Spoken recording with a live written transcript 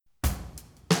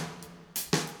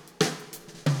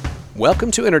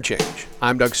Welcome to Interchange.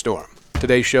 I'm Doug Storm.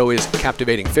 Today's show is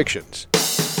Captivating Fictions.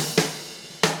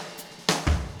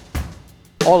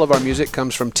 All of our music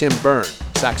comes from Tim Byrne,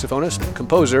 saxophonist,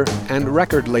 composer, and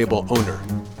record label owner,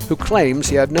 who claims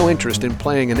he had no interest in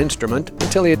playing an instrument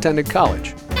until he attended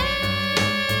college.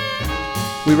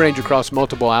 We range across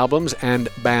multiple albums and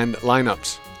band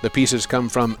lineups. The pieces come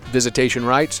from Visitation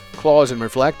Rites, Clause and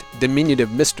Reflect,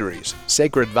 Diminutive Mysteries,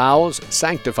 Sacred Vows,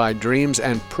 Sanctified Dreams,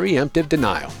 and Preemptive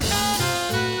Denial.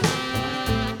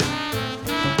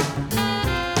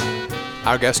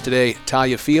 Our guest today,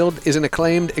 Talia Field, is an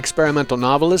acclaimed experimental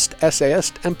novelist,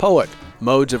 essayist, and poet,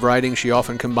 modes of writing she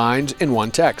often combines in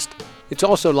one text. It's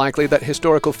also likely that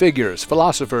historical figures,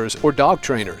 philosophers, or dog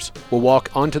trainers will walk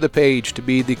onto the page to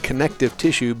be the connective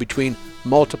tissue between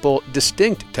multiple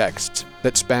distinct texts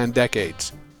that span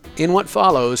decades. In what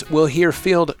follows, we'll hear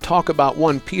Field talk about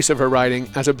one piece of her writing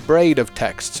as a braid of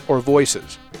texts or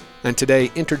voices. And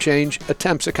today, Interchange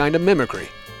attempts a kind of mimicry.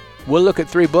 We'll look at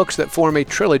 3 books that form a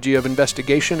trilogy of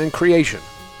investigation and creation: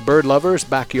 Bird Lover's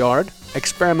Backyard,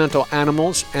 Experimental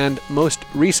Animals, and most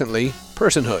recently,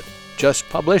 Personhood, just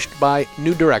published by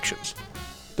New Directions.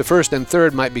 The first and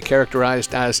third might be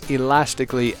characterized as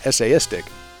elastically essayistic,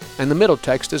 and the middle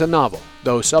text is a novel,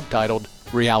 though subtitled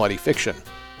Reality Fiction.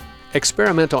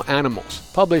 Experimental Animals,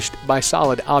 published by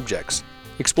Solid Objects,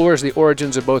 explores the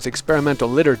origins of both experimental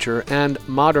literature and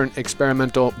modern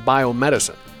experimental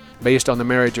biomedicine, based on the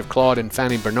marriage of Claude and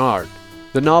Fanny Bernard.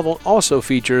 The novel also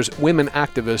features women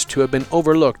activists who have been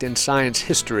overlooked in science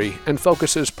history and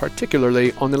focuses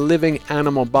particularly on the living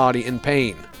animal body in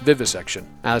pain, vivisection,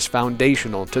 as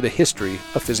foundational to the history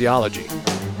of physiology.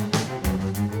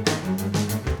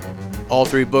 All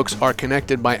 3 books are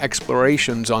connected by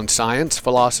explorations on science,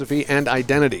 philosophy, and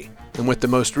identity, and with the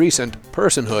most recent,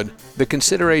 Personhood, the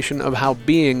consideration of how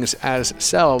beings as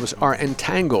selves are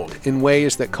entangled in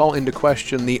ways that call into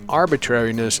question the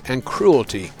arbitrariness and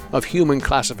cruelty of human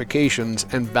classifications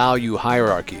and value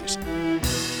hierarchies.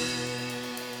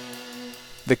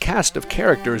 The cast of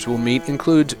characters we'll meet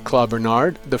includes Claude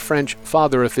Bernard, the French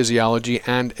father of physiology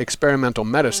and experimental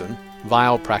medicine,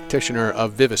 vile practitioner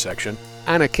of vivisection;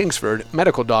 Anna Kingsford,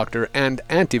 medical doctor and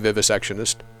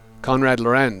anti-vivisectionist; Konrad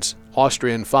Lorenz,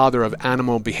 Austrian father of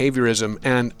animal behaviorism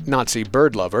and Nazi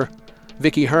bird lover;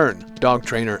 Vicky Hearn, dog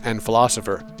trainer and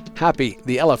philosopher; Happy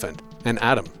the elephant; and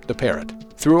Adam the parrot.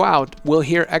 Throughout, we'll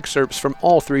hear excerpts from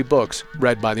all 3 books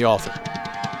read by the author.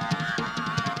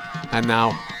 And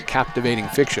now, Captivating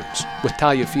Fictions with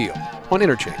Talia Field on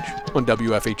Interchange on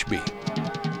WFHB.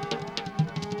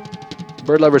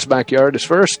 Bird Lover's Backyard is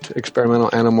first, Experimental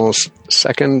Animals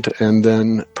second, and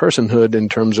then Personhood in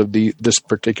terms of this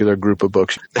particular group of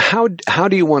books. How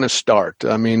do you want to start?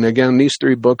 I mean, again, these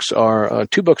 3 books are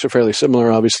 2 books are fairly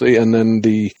similar, obviously, and then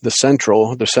the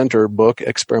center book,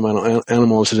 Experimental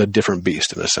Animals, is a different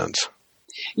beast in a sense.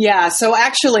 Yeah. So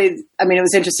actually, I mean, it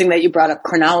was interesting that you brought up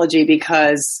chronology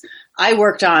because I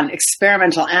worked on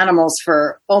experimental animals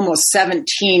for almost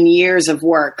 17 years of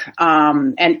work.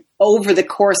 And over the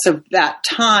course of that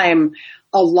time,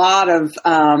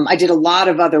 I did a lot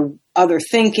of other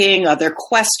thinking, other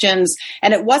questions,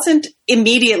 and it wasn't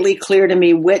immediately clear to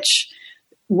me which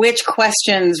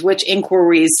questions, which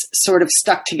inquiries sort of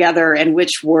stuck together and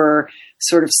which were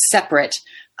sort of separate.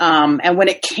 And when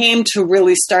it came to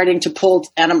really starting to pull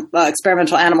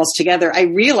experimental animals together, I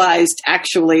realized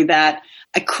actually that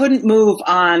I couldn't move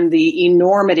on the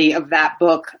enormity of that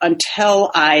book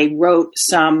until I wrote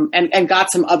some and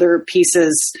got some other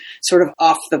pieces sort of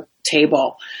off the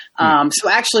table. So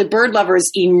actually Bird Lovers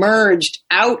emerged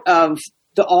out of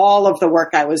all of the work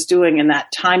I was doing in that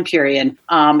time period.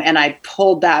 And I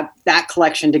pulled that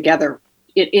collection together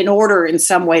in order in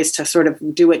some ways to sort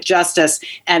of do it justice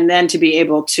and then to be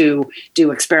able to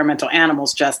do experimental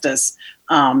animals justice.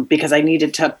 Because I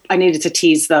needed to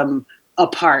tease them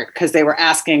apart because they were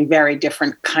asking very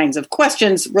different kinds of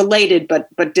questions related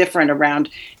but different around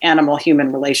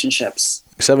animal-human relationships.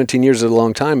 17 years is a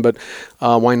long time, but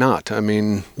why not? I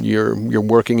mean, you're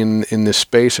working in this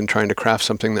space and trying to craft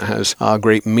something that has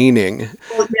great meaning.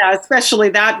 Well, yeah, especially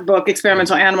that book,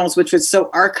 Experimental Animals, which was so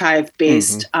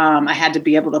archive-based. Mm-hmm. I had to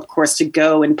be able, of course, to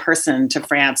go in person to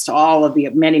France, to all of the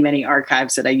many, many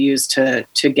archives that I used to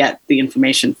get the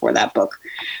information for that book.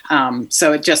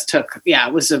 So it just took,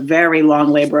 it was a very long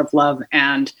labor of love.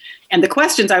 And the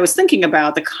questions I was thinking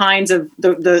about, the kinds of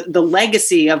the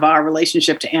legacy of our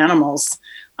relationship to animals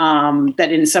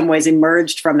that in some ways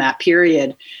emerged from that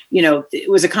period, it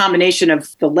was a combination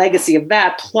of the legacy of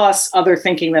that plus other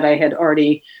thinking that I had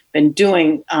already been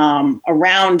doing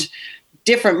around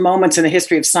different moments in the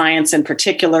history of science, in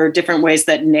particular, different ways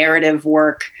that narrative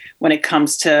work when it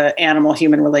comes to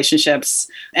animal-human relationships.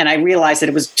 And I realized that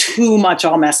it was too much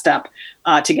all messed up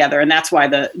together. And that's why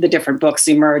the different books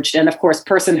emerged. And of course,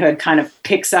 Personhood kind of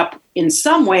picks up in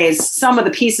some ways, some of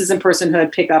the pieces in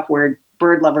Personhood pick up where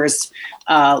Bird Lovers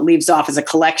leaves off as a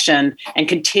collection and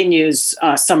continues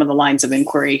some of the lines of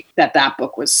inquiry that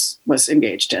book was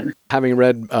engaged in. Having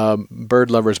read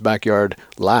Bird Lover's Backyard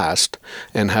last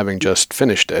and having just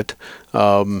finished it,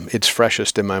 it's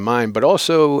freshest in my mind, but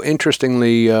also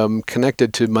interestingly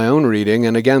connected to my own reading.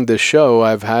 And again, this show,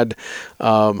 I've had,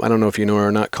 I don't know if you know her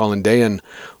or not, Colin Dayan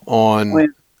on... Oh, yeah.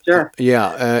 Sure.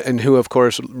 Yeah, and who, of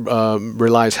course,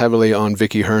 relies heavily on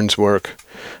Vicky Hearn's work.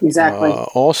 Exactly.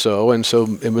 Also, and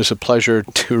so it was a pleasure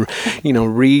to,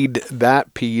 read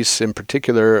that piece in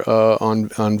particular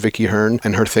on Vicky Hearn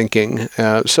and her thinking.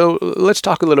 So let's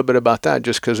talk a little bit about that,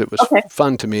 just because it was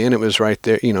fun to me, and it was right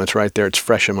there. It's right there. It's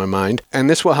fresh in my mind, and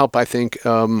this will help, I think,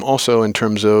 also in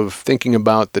terms of thinking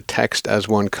about the text as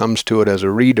one comes to it as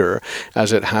a reader,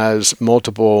 as it has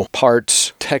multiple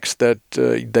parts, text that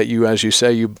you, as you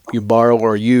say, you borrow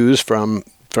or use from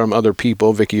other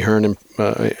people. Vicky Hearn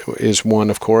is one,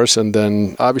 of course, and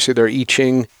then obviously there are I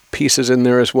Ching pieces in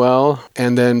there as well,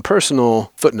 and then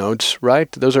personal footnotes,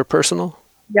 right? Those are personal?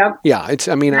 Yep. Yeah,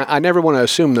 I never want to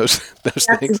assume those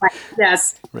things. Right.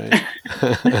 Yes. Right.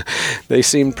 They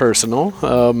seem personal.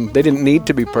 They didn't need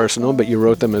to be personal, but you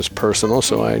wrote them as personal,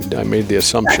 so I made the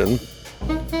assumption.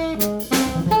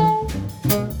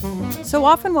 So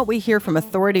often what we hear from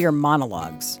authority are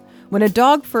monologues. When a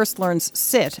dog first learns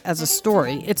sit as a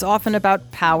story, it's often about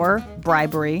power,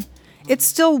 bribery. It's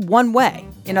still one way.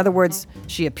 In other words,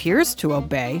 she appears to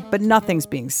obey, but nothing's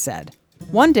being said.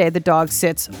 One day, the dog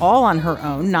sits all on her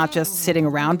own, not just sitting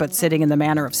around, but sitting in the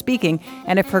manner of speaking,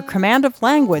 and if her command of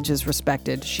language is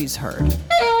respected, she's heard.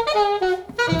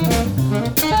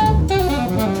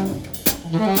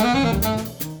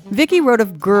 Vicky wrote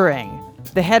of Goering,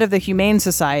 the head of the Humane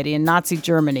Society in Nazi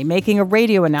Germany, making a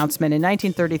radio announcement in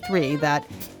 1933 that,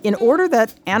 in order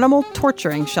that animal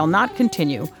torturing shall not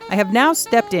continue, I have now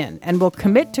stepped in and will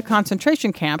commit to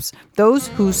concentration camps those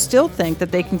who still think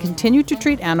that they can continue to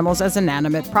treat animals as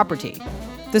inanimate property.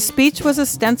 The speech was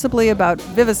ostensibly about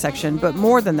vivisection, but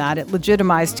more than that, it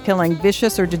legitimized killing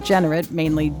vicious or degenerate,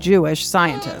 mainly Jewish,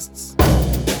 scientists.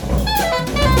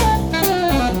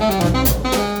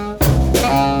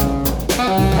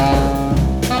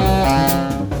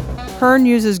 Hearn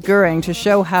uses Goering to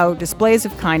show how displays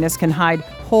of kindness can hide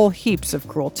whole heaps of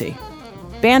cruelty.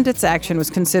 Bandit's action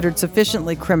was considered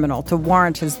sufficiently criminal to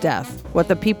warrant his death, what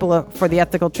the people for the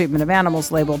ethical treatment of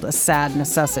animals labeled a sad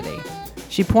necessity.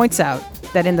 She points out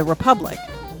that in the Republic,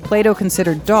 Plato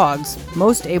considered dogs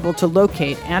most able to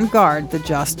locate and guard the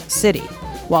just city,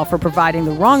 while for providing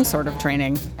the wrong sort of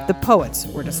training, the poets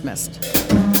were dismissed.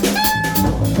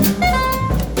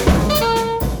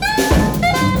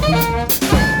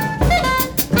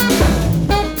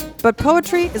 But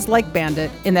poetry is like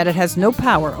Bandit in that it has no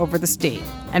power over the state.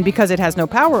 And because it has no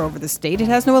power over the state, it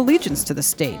has no allegiance to the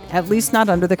state, at least not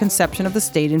under the conception of the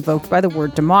state invoked by the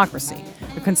word democracy,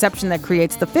 a conception that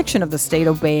creates the fiction of the state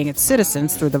obeying its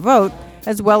citizens through the vote,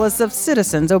 as well as of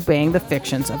citizens obeying the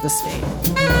fictions of the state.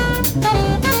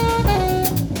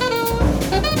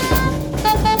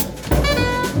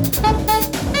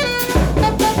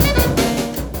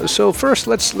 So first,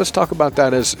 let's talk about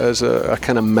that as a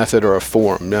kind of method or a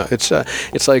form. Now,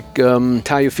 it's like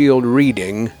Talia Field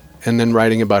reading and then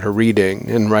writing about her reading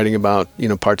and writing about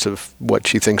parts of what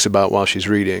she thinks about while she's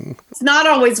reading. It's not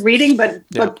always reading, but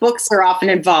books are often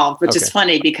involved, which is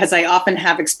funny because I often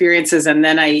have experiences and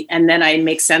then I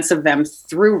make sense of them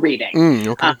through reading.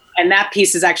 And that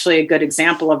piece is actually a good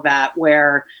example of that,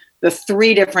 where the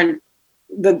three different.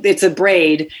 It's a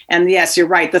braid. And yes, you're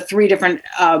right. The three different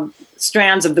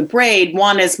strands of the braid.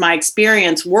 One is my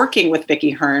experience working with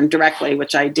Vicky Hearn directly,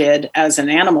 which I did as an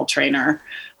animal trainer.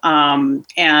 And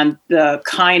the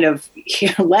kind of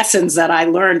lessons that I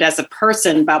learned as a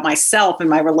person about myself and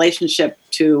my relationship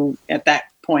to, at that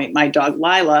point, my dog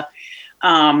Lila.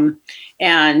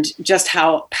 And just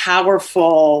how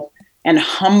powerful and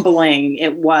humbling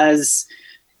it was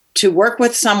to work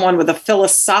with someone with a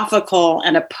philosophical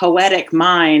and a poetic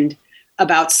mind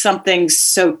about something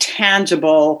so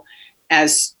tangible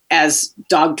as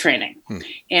dog training.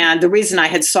 And the reason I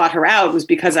had sought her out was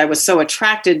because I was so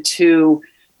attracted to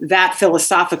that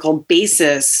philosophical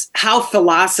basis, how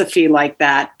philosophy like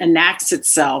that enacts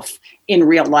itself in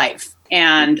real life.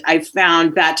 And I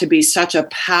found that to be such a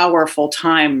powerful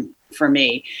time for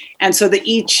me. And so the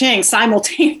I Ching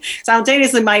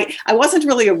simultaneously, I wasn't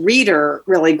really a reader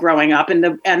really growing up.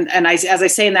 And as I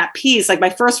say in that piece, like my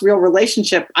first real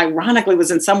relationship, ironically,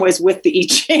 was in some ways with the I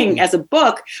Ching as a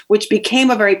book, which became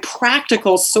a very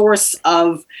practical source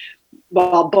of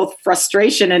both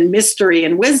frustration and mystery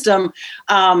and wisdom.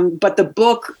 But the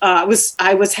book, I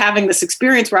was having this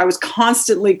experience where I was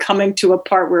constantly coming to a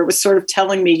part where it was sort of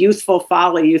telling me youthful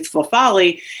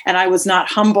folly. And I was not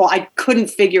humble. I couldn't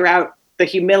figure out the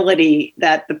humility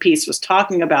that the piece was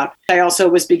talking about. I also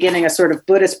was beginning a sort of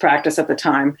Buddhist practice at the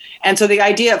time. And so the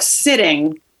idea of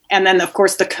sitting, and then of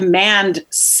course the command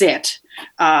sit,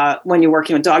 when you're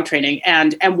working with dog training,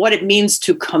 and what it means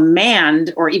to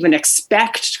command or even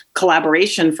expect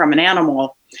collaboration from an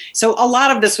animal. So a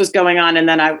lot of this was going on, and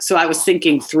then I was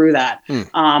thinking through that.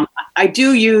 I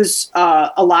do use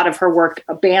a lot of her work,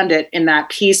 Bandit, in that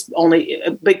piece,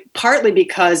 but partly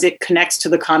because it connects to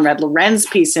the Konrad Lorenz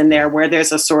piece in there, where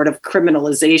there's a sort of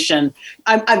criminalization.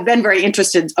 I've been very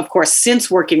interested, of course, since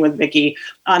working with Vicki,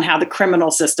 on how the criminal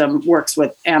system works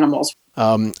with animals.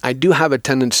 I do have a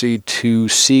tendency to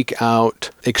seek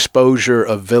out exposure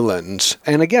of villains.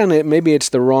 And again, maybe it's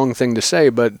the wrong thing to say,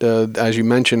 but as you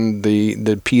mentioned,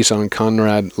 the piece on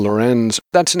Konrad Lorenz,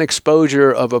 that's an exposure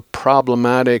of a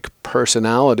problematic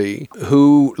personality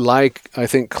who, like, I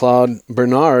think, Claude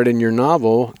Bernard in your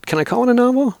novel, can I call it a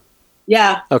novel?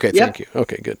 Yeah. Okay, thank you.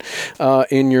 Okay, good.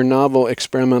 In your novel,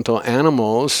 Experimental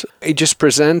Animals, it just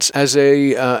presents as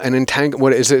an entangle.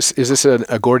 What is this? Is this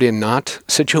a Gordian knot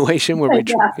situation where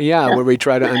where we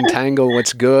try to untangle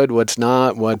what's good, what's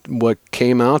not, what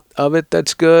came out of it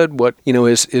that's good, what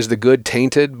is the good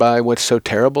tainted by what's so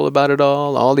terrible about it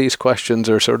all? All these questions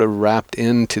are sort of wrapped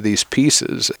into these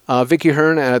pieces. Vicki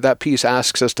Hearn, that piece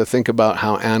asks us to think about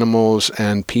how animals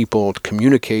and people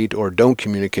communicate or don't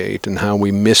communicate, and how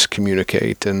we miscommunicate,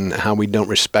 and how we don't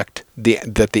respect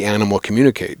that the animal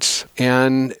communicates.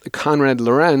 And Konrad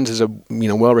Lorenz is a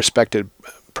well-respected,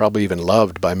 probably even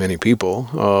loved by many people,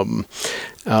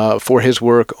 for his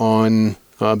work on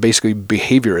basically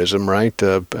behaviorism, right?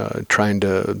 Trying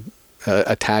to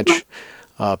attach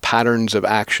patterns of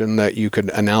action that you could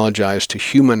analogize to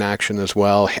human action as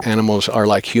well. Animals are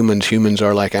like humans, humans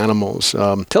are like animals.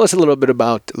 Tell us a little bit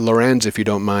about Lorenz, if you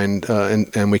don't mind,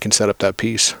 and we can set up that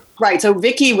piece. Right. So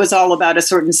Vicki was all about a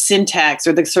certain syntax,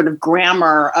 or the sort of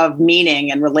grammar of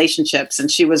meaning and relationships.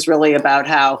 And she was really about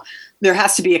how there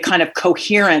has to be a kind of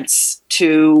coherence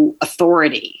to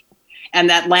authority,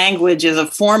 and that language is a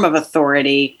form of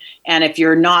authority. And if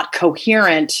you're not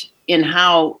coherent in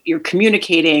how you're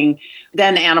communicating,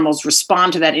 then animals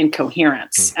respond to that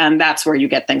incoherence. And that's where you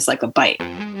get things like a bite.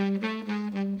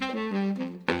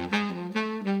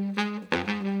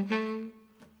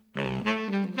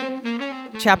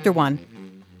 Chapter 1.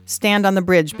 Stand on the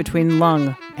bridge between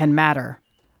lung and matter,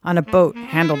 on a boat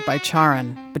handled by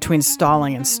Charon, between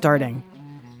stalling and starting.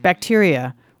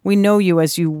 Bacteria, we know you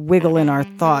as you wiggle in our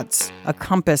thoughts, a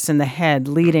compass in the head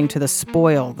leading to the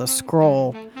spoil, the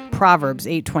scroll. Proverbs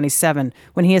 8:27,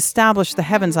 when he established the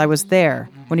heavens I was there,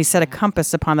 when he set a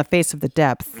compass upon the face of the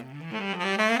depth.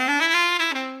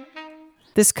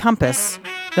 This compass,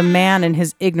 the man in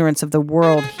his ignorance of the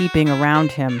world heaping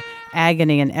around him,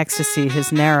 agony and ecstasy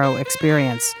his narrow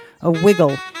experience, a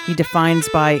wiggle he defines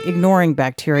by ignoring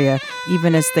bacteria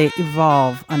even as they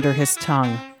evolve under his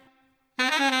tongue.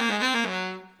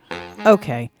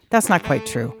 Okay, that's not quite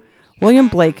true. William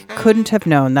Blake couldn't have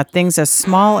known that things as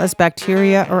small as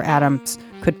bacteria or atoms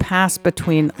could pass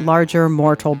between larger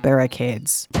mortal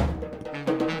barricades.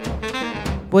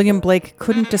 William Blake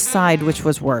couldn't decide which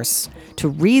was worse, to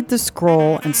read the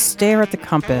scroll and stare at the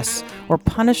compass, or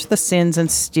punish the sins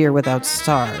and steer without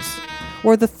stars.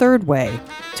 Or the third way,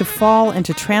 to fall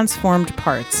into transformed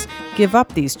parts, give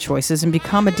up these choices and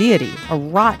become a deity, a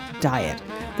rot diet.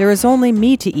 There is only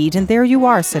me to eat, and there you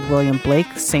are, said William Blake,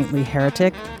 saintly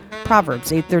heretic.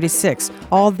 Proverbs 8:36,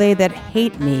 all they that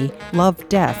hate me love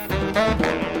death.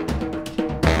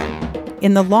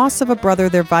 In the loss of a brother,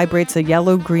 there vibrates a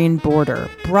yellow-green border.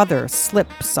 Brother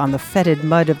slips on the fetid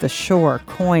mud of the shore,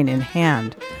 coin in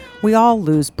hand. We all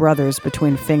lose brothers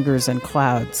between fingers and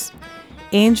clouds.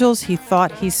 Angels he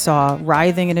thought he saw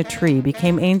writhing in a tree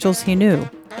became angels he knew.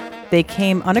 They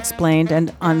came unexplained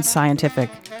and unscientific.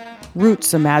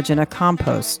 Roots imagine a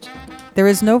compost. There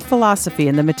is no philosophy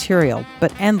in the material,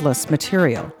 but endless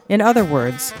material. In other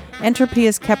words, entropy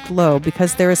is kept low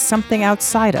because there is something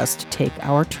outside us to take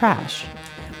our trash.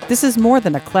 This is more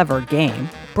than a clever game.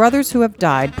 Brothers who have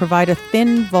died provide a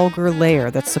thin, vulgar layer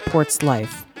that supports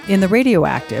life. In the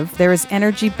radioactive, there is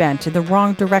energy bent in the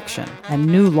wrong direction and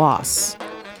new loss.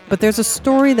 but there's a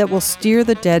story that will steer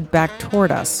the dead back toward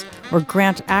us or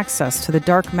grant access to the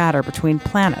dark matter between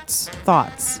planets,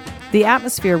 thoughts, the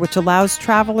atmosphere which allows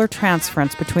travel or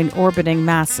transference between orbiting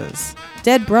masses.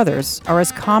 Dead brothers are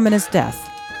as common as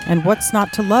death, and what's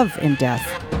not to love in death?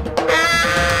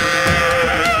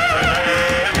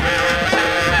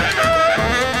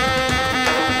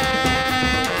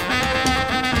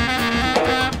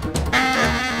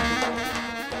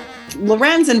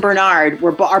 Lorenz and Bernard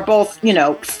are both,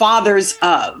 fathers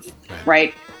of,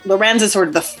 right? Lorenz is sort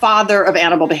of the father of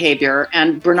animal behavior,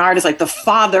 and Bernard is like the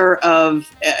father of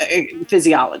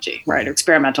physiology, right, or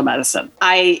experimental medicine.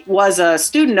 I was a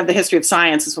student of the history of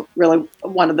science. Is really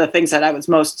one of the things that I was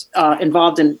most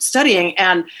involved in studying,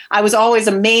 and I was always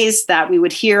amazed that we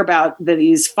would hear about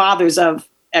these fathers of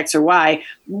X or Y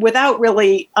without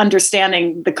really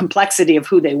understanding the complexity of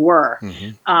who they were.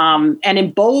 Mm-hmm. And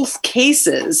in both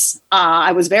cases,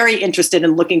 I was very interested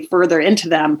in looking further into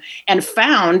them and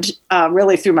found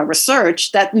really through my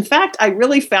research that, in fact, I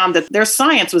really found that their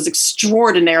science was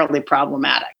extraordinarily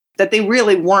problematic, that they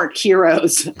really weren't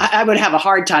heroes. I would have a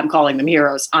hard time calling them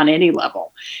heroes on any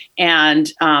level.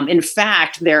 And in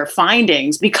fact, their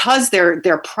findings, because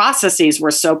their processes were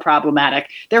so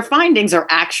problematic, their findings are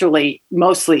actually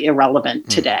mostly irrelevant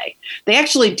today. They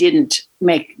actually didn't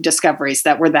make discoveries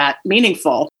that were that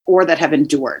meaningful or that have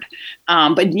endured.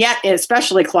 But yet,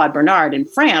 especially Claude Bernard in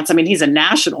France, I mean, he's a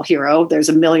national hero. There's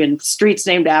 1 million streets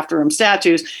named after him,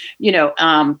 statues,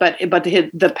 but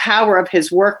the power of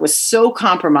his work was so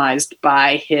compromised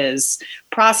by his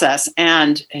process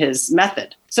and his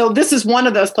method. So this is one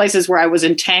of those places where I was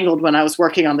entangled when I was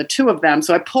working on the two of them.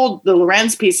 So I pulled the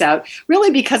Lorenz piece out really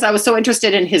because I was so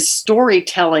interested in his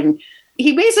storytelling.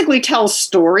 He basically tells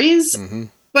stories,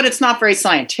 but it's not very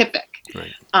scientific.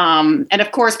 Right. And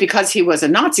of course, because he was a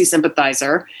Nazi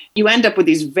sympathizer, you end up with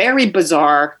these very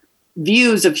bizarre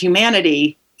views of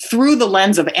humanity through the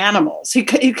lens of animals. He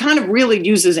kind of really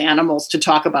uses animals to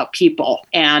talk about people.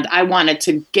 And I wanted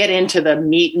to get into the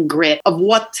meat and grit of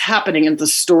what's happening at the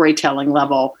storytelling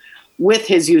level with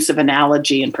his use of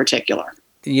analogy in particular.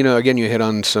 Again, you hit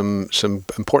on some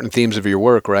important themes of your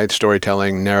work, right?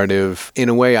 Storytelling, narrative, in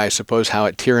a way, I suppose, how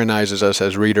it tyrannizes us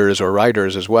as readers or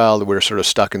writers as well. We're sort of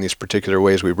stuck in these particular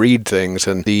ways we read things,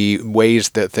 and the ways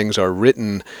that things are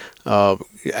written,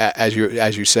 as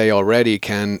you say already,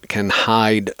 can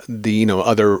hide the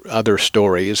other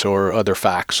stories or other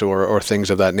facts or things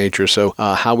of that nature. So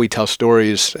how we tell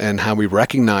stories and how we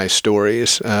recognize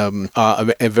stories are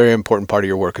a very important part of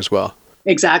your work as well.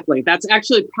 Exactly. That's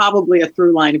actually probably a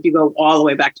through line if you go all the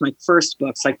way back to my first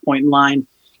books, like Point and Line,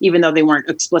 even though they weren't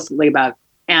explicitly about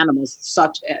animals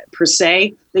per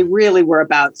se, they really were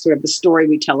about sort of the story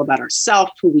we tell about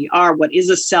ourselves, who we are, what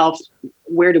is a self,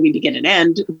 where do we begin and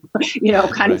end,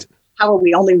 kind of how are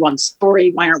we only one story?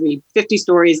 Why aren't we 50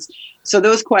 stories? So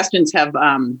those questions have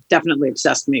definitely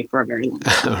obsessed me for a very long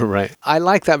time. Right. I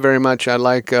like that very much. I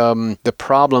like the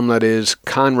problem that is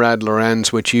Konrad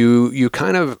Lorenz, which you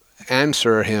kind of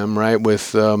answer him, right,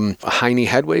 with Heine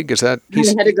Hedwig. Is that?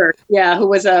 Heine Heidegger, yeah, who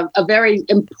was a very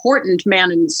important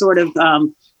man in sort of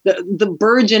the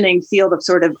burgeoning field of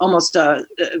sort of almost, I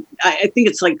think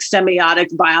it's like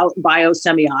semiotics,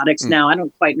 biosemiotics now. I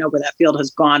don't quite know where that field has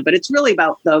gone, but it's really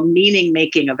about the meaning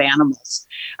making of animals,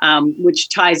 which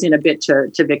ties in a bit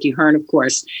to Vicky Hearn, of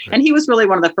course. Right. And he was really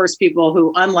one of the first people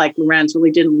who, unlike Lorenz,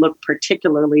 really didn't look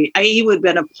particularly, he would have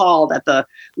been appalled at the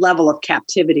level of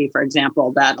captivity, for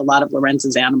example, that a lot of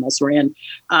Lorenz's animals were in.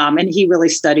 And he really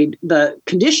studied the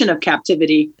condition of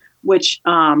captivity, which,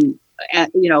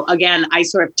 again, I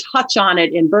sort of touch on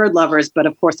it in Bird Lovers, but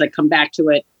of course I come back to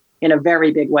it in a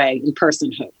very big way in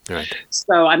Personhood. Right.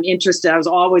 So I'm interested. I was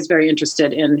always very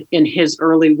interested in his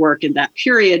early work in that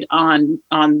period on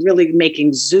really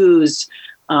making zoos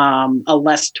a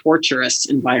less torturous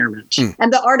environment.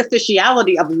 And the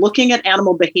artificiality of looking at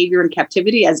animal behavior in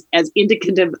captivity as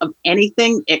indicative of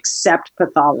anything except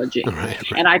pathology. Right.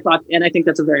 And I think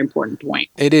that's a very important point.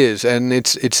 It is, and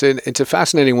it's a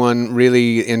fascinating one,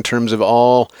 really, in terms of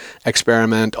all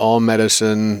experiment, all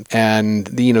medicine, and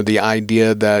the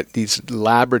idea that these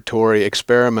laboratory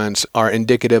experiments are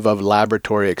indicative of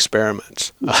laboratory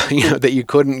experiments. That you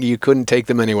couldn't take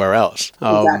them anywhere else.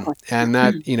 Exactly. And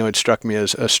that it struck me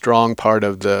as a strong part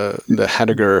of the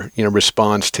Heidegger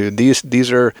response to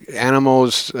these are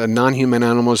animals, non-human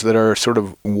animals that are sort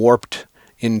of warped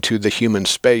into the human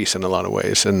space in a lot of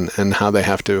ways, and how they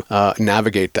have to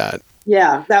navigate that.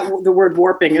 Yeah, the word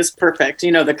warping is perfect.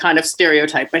 The kind of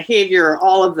stereotype behavior,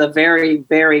 all of the very,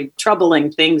 very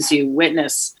troubling things you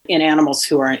witness in animals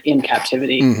who are in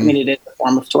captivity. Mm-hmm. I mean, it is a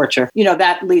form of torture.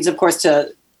 That leads, of course,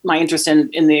 to my interest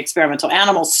in the experimental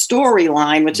animal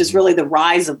storyline, which is really the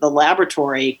rise of the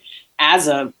laboratory as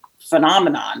a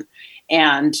phenomenon.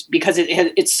 And because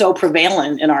it's so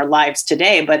prevalent in our lives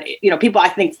today, but people I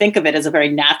think of it as a very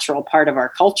natural part of our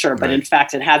culture, but in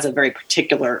fact it has a very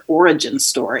particular origin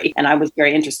story. And I was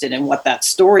very interested in what that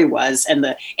story was and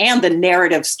the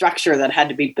narrative structure that had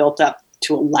to be built up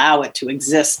to allow it to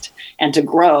exist and to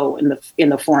grow in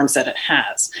the forms that it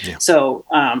has. Yeah. So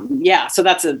so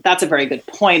that's a very good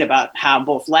point about how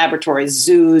both laboratories,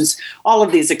 zoos, all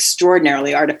of these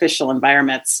extraordinarily artificial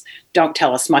environments don't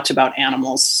tell us much about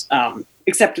animals,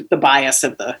 except the bias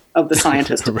of the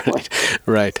scientist.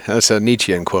 Right. That's a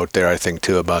Nietzschean quote there, I think,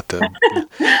 too, about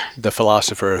the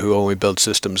philosopher who only builds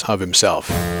systems of himself.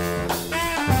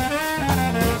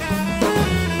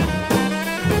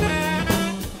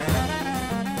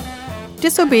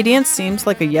 Disobedience seems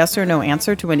like a yes or no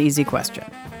answer to an easy question.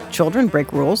 Children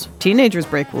break rules, teenagers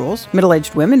break rules,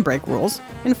 middle-aged women break rules.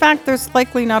 In fact, there's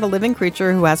likely not a living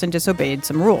creature who hasn't disobeyed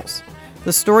some rules.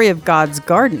 The story of God's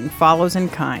garden follows in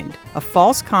kind, a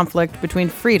false conflict between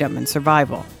freedom and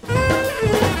survival.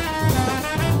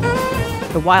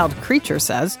 The wild creature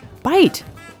says, "Bite,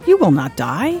 you will not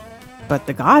die." But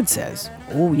the God says,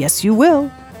 "Oh, yes, you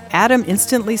will." Adam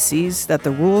instantly sees that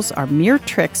the rules are mere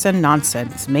tricks and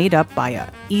nonsense made up by an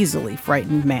easily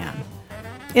frightened man.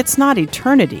 It's not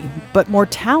eternity, but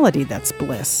mortality that's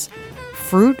bliss.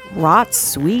 Fruit rots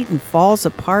sweet and falls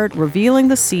apart, revealing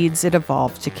the seeds it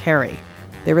evolved to carry.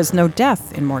 There is no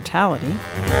death in mortality.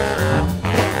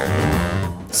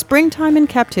 Springtime in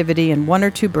captivity and one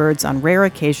or two birds on rare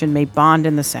occasion may bond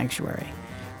in the sanctuary.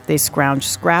 They scrounge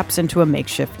scraps into a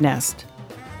makeshift nest.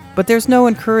 But there's no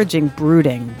encouraging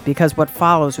brooding, because what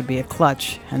follows would be a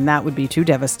clutch, and that would be too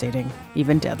devastating,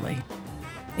 even deadly.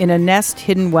 In a nest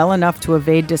hidden well enough to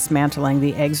evade dismantling,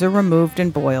 the eggs are removed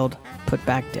and boiled, put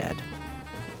back dead.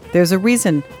 There's a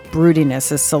reason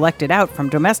broodiness is selected out from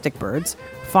domestic birds.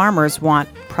 Farmers want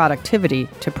productivity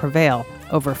to prevail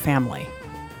over family.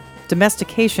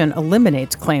 Domestication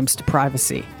eliminates claims to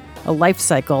privacy, a life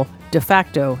cycle de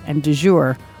facto and de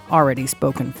jure already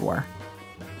spoken for.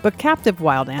 But captive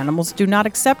wild animals do not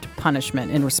accept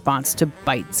punishment in response to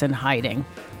bites and hiding.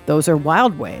 Those are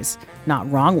wild ways,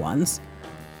 not wrong ones.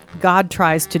 God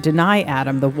tries to deny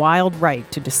Adam the wild right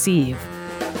to deceive.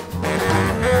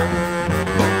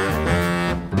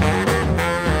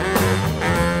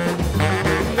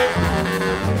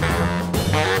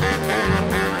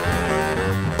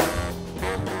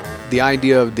 The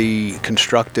idea of the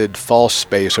constructed false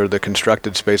space, or the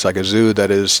constructed space like a zoo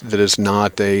that is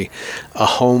not a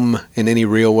home in any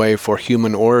real way for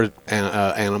human or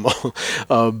animal,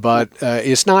 but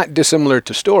it's not dissimilar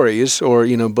to stories or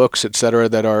books, etc.,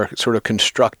 that are sort of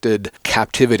constructed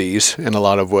captivities in a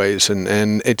lot of ways.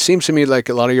 And it seems to me like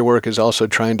a lot of your work is also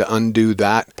trying to undo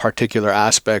that particular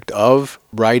aspect of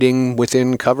writing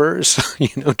within covers,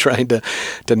 trying to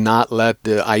not let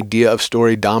the idea of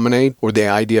story dominate, or the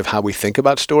idea of how we think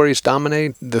about stories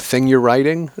dominate the thing you're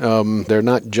writing. They're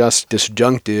not just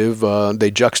disjunctive.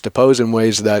 They juxtapose in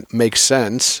ways that make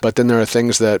sense, but then there are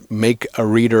things that make a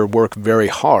reader work very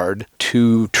hard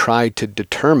to try to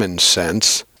determine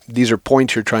sense. These are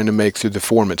points you're trying to make through the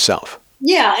form itself.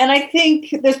 Yeah, and I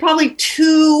think there's probably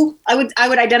I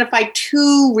would identify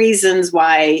two reasons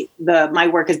why my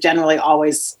work is generally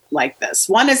always like this.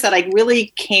 One is that I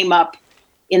really came up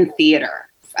in theater.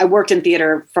 I worked in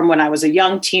theater from when I was a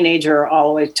young teenager all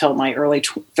the way till my early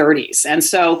 30s. And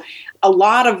so a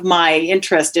lot of my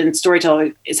interest in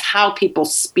storytelling is how people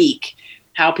speak,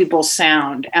 how people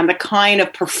sound, and the kind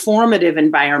of performative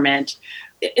environment,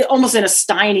 almost in a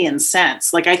Steinian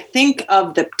sense. Like I think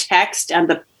of the text and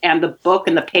the book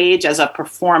and the page as a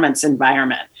performance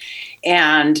environment.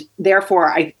 And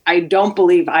therefore, I don't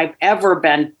believe I've ever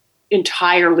been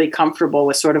entirely comfortable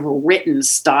with sort of a written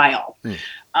style.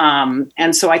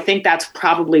 And so I think that's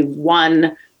probably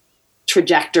one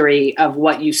trajectory of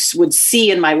what you would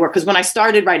see in my work. Because when I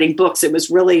started writing books, it was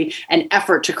really an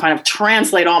effort to kind of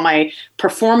translate all my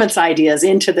performance ideas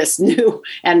into this new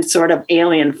and sort of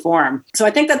alien form. So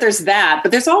I think that there's that.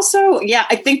 But there's also,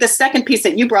 I think the second piece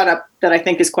that you brought up that I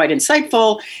think is quite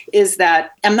insightful is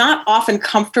that I'm not often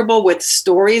comfortable with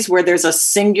stories where there's a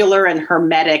singular and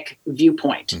hermetic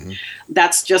viewpoint. Mm-hmm.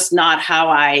 That's just not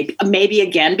how maybe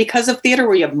again, because of theater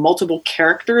where you have multiple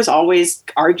characters always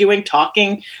arguing,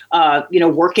 talking,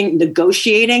 working,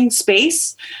 negotiating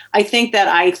space. I think that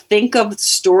I think of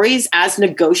stories as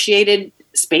negotiated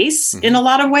space in a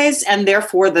lot of ways. And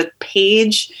therefore the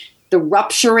page, the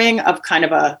rupturing of kind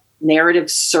of a narrative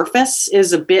surface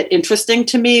is a bit interesting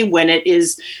to me. When it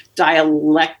is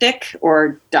dialectic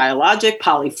or dialogic,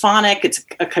 polyphonic, it's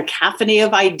a cacophony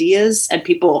of ideas, and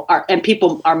people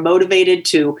are motivated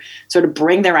to sort of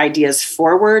bring their ideas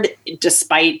forward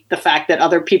despite the fact that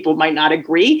other people might not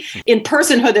agree. In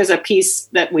Personhood, there's a piece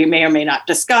that we may or may not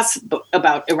discuss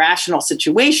about irrational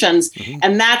situations,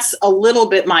 and that's a little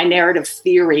bit my narrative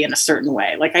theory in a certain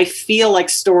way. Like, I feel like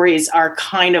stories are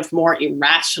kind of more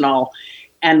irrational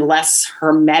and less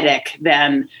hermetic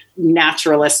than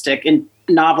naturalistic and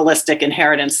novelistic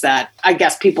inheritance that I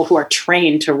guess people who are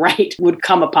trained to write would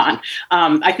come upon.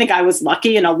 I think I was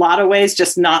lucky in a lot of ways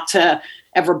just not to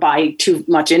ever buy too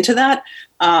much into that,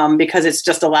 because it's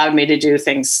just allowed me to do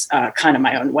things kind of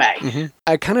my own way.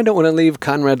 I kind of don't want to leave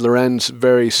Konrad Lorenz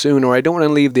very soon, or I don't want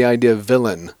to leave the idea of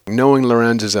villain. Knowing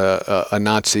Lorenz is a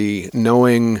Nazi,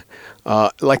 knowing,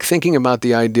 like thinking about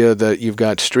the idea that you've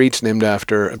got streets named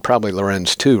after, probably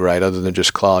Lorenz too, right, other than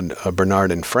just Claude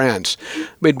Bernard in France.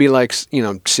 It'd be like,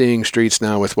 seeing streets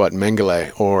now with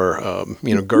Mengele or,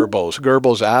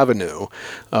 Goebbels Avenue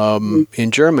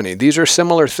in Germany. These are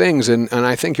similar things, and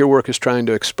I think your work is trying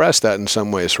to express that in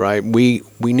some ways, right? We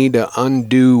need to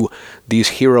undo these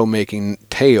hero-making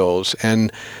tales,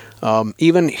 and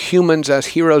even humans as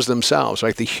heroes themselves.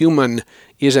 Like, the human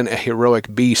isn't a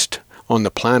heroic beast on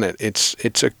the planet. It's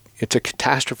a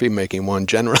catastrophe-making one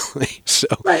generally. So,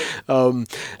 right.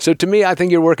 So to me, I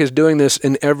think your work is doing this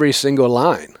in every single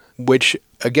line, which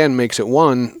again makes it,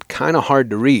 one, kind of hard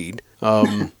to read,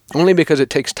 only because it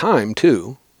takes time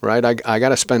too. Right, I got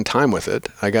to spend time with it.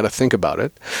 I got to think about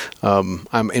it.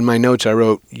 In my notes, I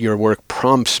wrote, "Your work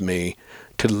prompts me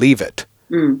to leave it."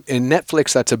 In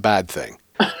Netflix, that's a bad thing.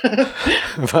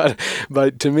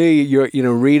 but to me,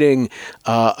 reading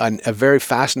a very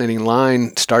fascinating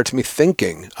line starts me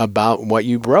thinking about what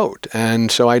you wrote,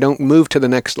 and so I don't move to the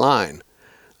next line.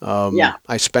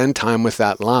 I spend time with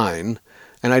that line,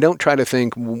 and I don't try to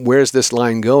think, where's this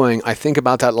line going? I think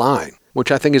about that line,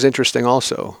 which I think is interesting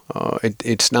also.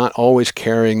 It's not always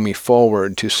carrying me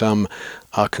forward to some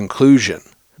conclusion.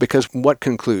 Because what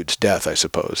concludes death, I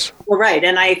suppose? Well, right.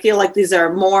 And I feel like these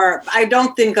are more, I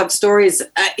don't think of stories,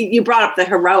 you brought up the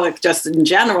heroic just in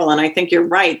general, and I think you're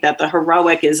right that the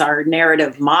heroic is our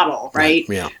narrative model, right?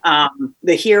 Yeah.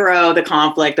 The hero, the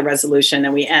conflict, the resolution,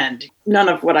 and we end. None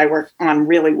of what I work on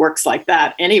really works like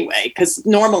that anyway, because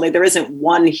normally there isn't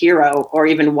one hero or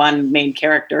even one main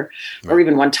character or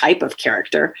even one type of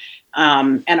character.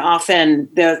 And often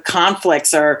the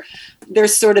conflicts they're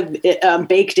sort of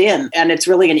baked in, and it's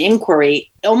really an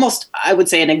inquiry, almost, I would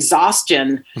say, an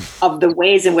exhaustion of the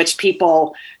ways in which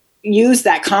people use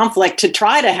that conflict to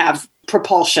try to have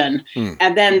propulsion.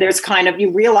 And then there's kind of, you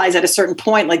realize at a certain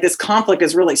point, like, this conflict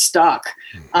is really stuck.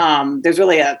 There's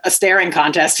really a staring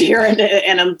contest here.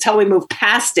 And until we move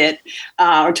past it,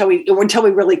 until we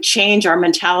really change our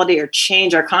mentality or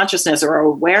change our consciousness or our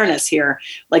awareness here,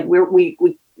 like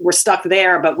we're stuck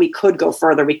there, but we could go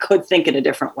further. We could think in a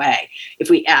different way if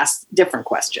we asked different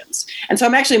questions. And so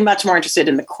I'm actually much more interested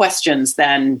in the questions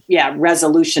than,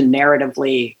 resolution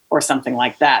narratively or something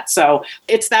like that. So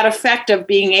it's that effect of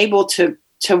being able to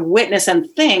witness and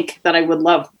think that I would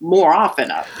love more often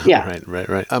of. Yeah.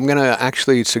 Right. I'm going to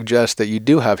actually suggest that you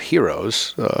do have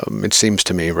heroes, it seems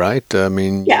to me, right? I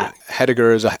mean,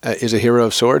 Heidegger is a hero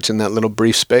of sorts in that little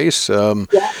brief space.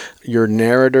 Your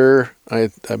narrator, I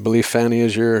believe Fanny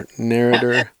is your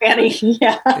narrator. Fanny,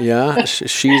 yeah. Yeah,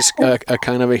 she's a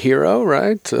kind of a hero,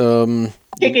 right?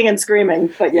 Kicking and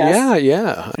screaming, but yes.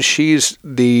 Yeah. She's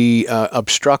the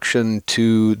obstruction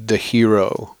to the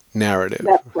hero narrative.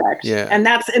 That's correct. Yeah. And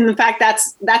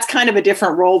that's kind of a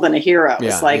different role than a hero.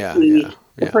 It's like the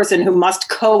person who must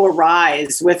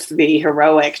co-arise with the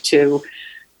heroic to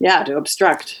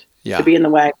obstruct, to be in the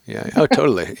way. Yeah. Oh,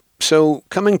 totally. So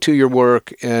coming to your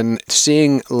work and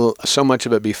seeing so much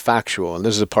of it be factual, and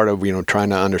this is a part of,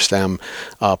 trying to understand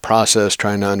process,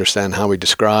 trying to understand how we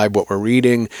describe what we're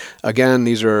reading. Again,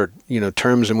 these are,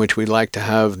 terms in which we like to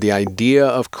have the idea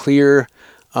of clear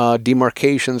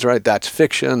demarcations, right? That's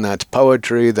fiction, that's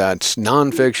poetry, that's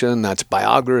nonfiction, that's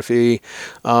biography.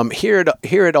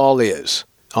 Here it all is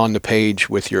on the page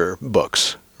with your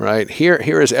books, right?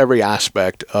 Here is every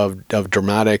aspect of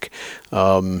dramatic,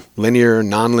 linear,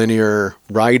 nonlinear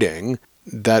writing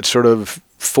that sort of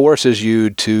forces you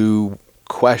to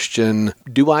question,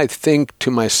 do I think to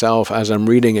myself as I'm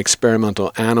reading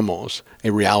Experimental Animals,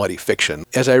 a reality fiction?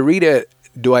 As I read it,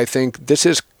 do I think this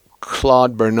is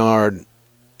Claude Bernard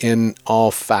in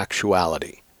all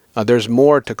factuality? There's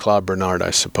more to Claude Bernard, I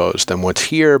suppose, than what's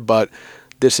here, but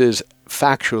this is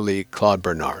factually Claude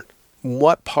Bernard.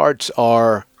 What parts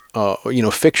are,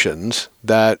 fictions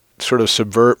that sort of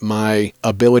subvert my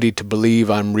ability to believe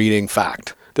I'm reading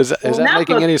fact. Is that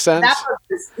making any sense?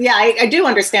 Yeah, I do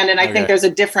understand. And I think there's a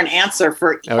different answer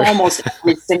for almost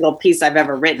every single piece I've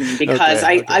ever written, because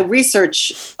I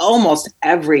research almost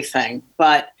everything,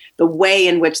 but the way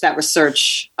in which that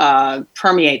research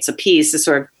permeates a piece is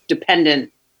sort of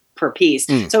dependent per piece.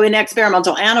 So in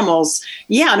Experimental Animals,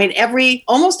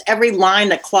 almost every line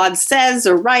that Claude says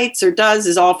or writes or does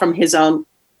is all from his own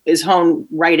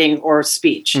writing or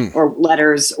speech or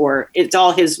letters, or it's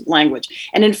all his language.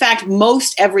 And in fact,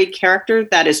 most every character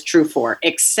that is true for,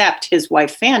 except his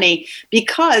wife Fanny,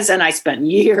 because, and I spent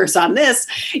years on this,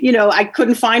 I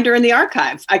couldn't find her in the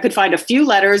archive. I could find a few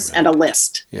letters and a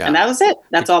list, and that was it.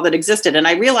 That's all that existed. And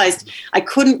I realized I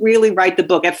couldn't really write the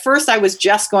book. At first, I was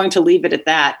just going to leave it at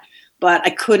that. But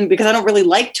I couldn't, because I don't really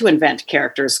like to invent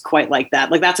characters quite like that.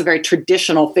 Like, that's a very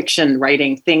traditional fiction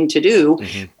writing thing to do.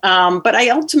 But I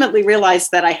ultimately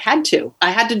realized that I had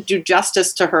to do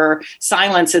justice to her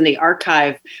silence in the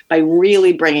archive by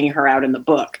really bringing her out in the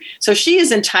book. So she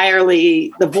is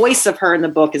entirely, the voice of her in the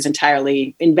book is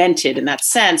entirely invented in that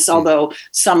sense, although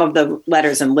some of the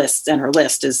letters and lists and her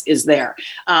list is there.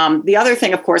 The other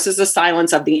thing, of course, is the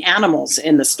silence of the animals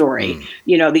in the story.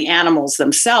 The animals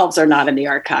themselves are not in the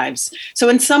archives. So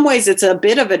in some ways, it's a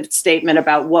bit of a statement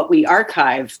about what we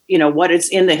archive, what is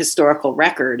in the historical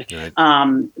record.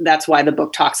 Right. That's why the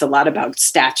book talks a lot about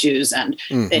statues and,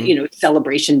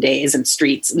 celebration days and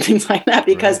streets and things like that,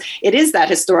 because it is that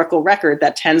historical record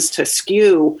that tends to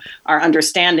skew our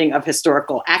understanding of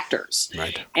historical actors.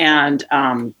 Right. And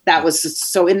that was,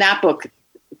 so in that book,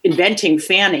 inventing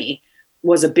Fanny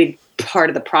was a big part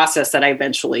of the process that I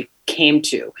eventually came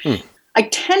to. I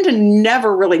tend to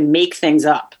never really make things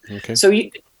up. Okay. So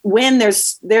when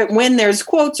there's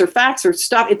quotes or facts or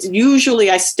stuff, it's usually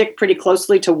I stick pretty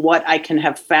closely to what I can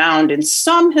have found in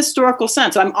some historical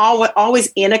sense. So I'm always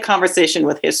in a conversation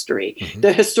with history,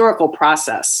 the historical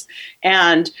process.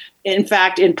 And in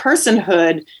fact, in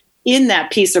Personhood, in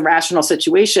that piece, A Rational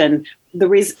Situation,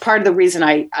 part of the reason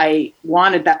I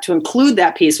wanted that to include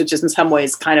that piece, which is in some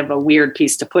ways kind of a weird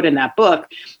piece to put in that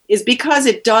book, is because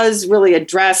it does really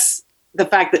address the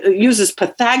fact that it uses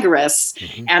Pythagoras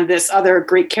and this other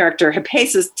Greek character,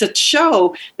 Hippasus, to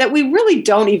show that we really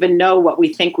don't even know what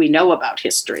we think we know about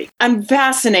history. I'm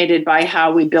fascinated by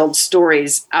how we build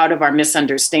stories out of our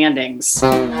misunderstandings.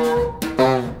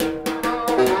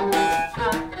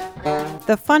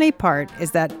 The funny part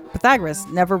is that Pythagoras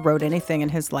never wrote anything in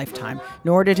his lifetime,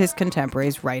 nor did his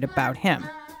contemporaries write about him.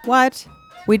 What?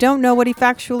 We don't know what he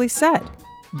factually said,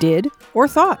 did, or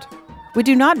thought. We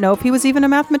do not know if he was even a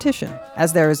mathematician,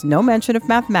 as there is no mention of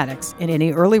mathematics in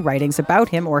any early writings about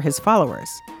him or his followers.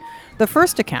 The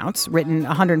first accounts, written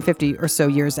 150 or so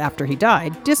years after he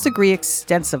died, disagree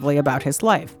extensively about his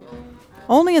life.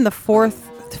 Only in the 4th,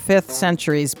 5th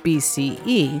centuries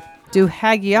BCE do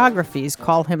hagiographies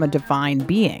call him a divine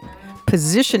being,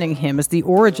 positioning him as the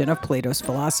origin of Plato's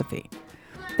philosophy.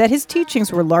 That his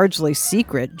teachings were largely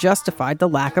secret justified the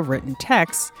lack of written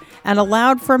texts and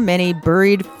allowed for many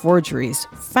buried forgeries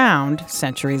found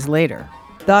centuries later.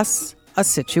 Thus, a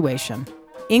situation.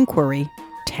 Inquiry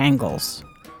tangles.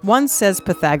 One says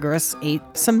Pythagoras ate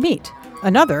some meat.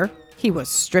 Another, he was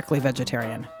strictly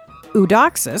vegetarian.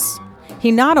 Eudoxus,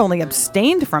 he not only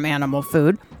abstained from animal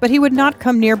food, but he would not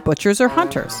come near butchers or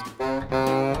hunters.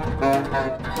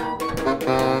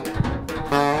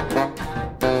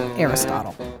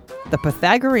 Aristotle. The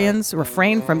Pythagoreans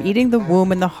refrain from eating the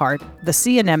womb and the heart, the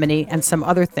sea anemone, and some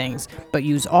other things, but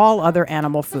use all other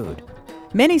animal food.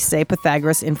 Many say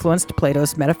Pythagoras influenced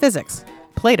Plato's metaphysics.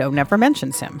 Plato never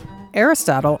mentions him.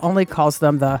 Aristotle only calls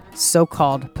them the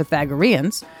so-called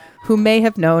Pythagoreans, who may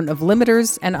have known of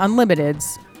limiters and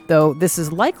unlimiteds, though this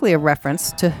is likely a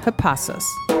reference to Hippasus.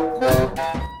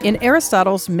 In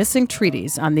Aristotle's missing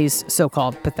treatise on these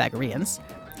so-called Pythagoreans,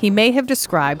 he may have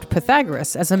described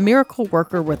Pythagoras as a miracle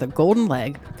worker with a golden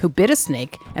leg who bit a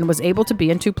snake and was able to be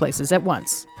in two places at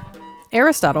once.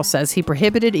 Aristotle says he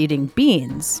prohibited eating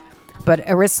beans, but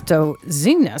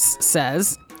Aristoxenus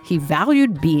says he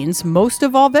valued beans most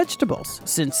of all vegetables,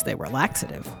 since they were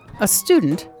laxative. A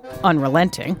student,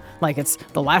 unrelenting, like it's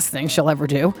the last thing she'll ever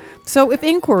do. So if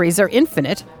inquiries are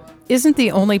infinite, isn't the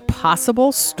only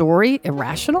possible story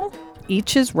irrational?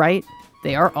 Each is right,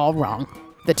 they are all wrong.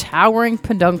 The towering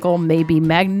peduncle may be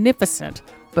magnificent,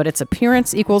 but its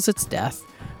appearance equals its death,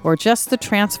 or just the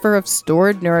transfer of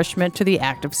stored nourishment to the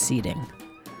act of seeding.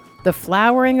 The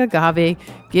flowering agave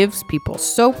gives people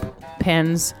soap,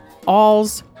 pens,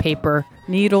 awls, paper,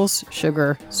 needles,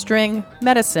 sugar, string,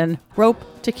 medicine, rope,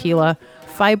 tequila,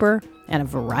 fiber, and a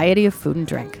variety of food and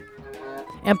drink.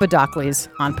 Empedocles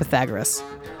on Pythagoras.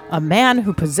 a man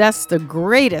who possessed the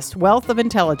greatest wealth of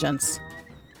intelligence.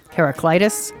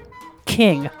 Heraclitus,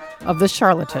 king of the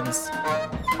charlatans.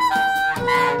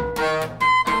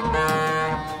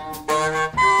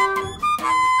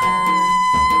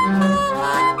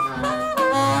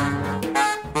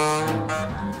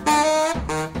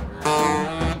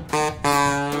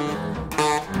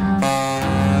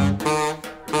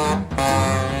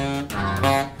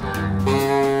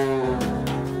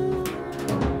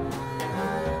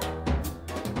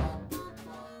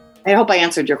 I hope I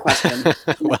answered your question.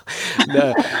 Well,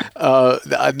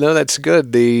 no, that's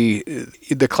good.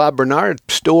 The Claude Bernard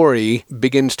story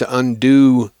begins to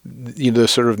undo the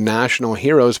sort of national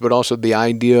heroes, but also the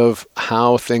idea of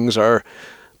how things are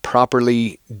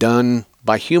properly done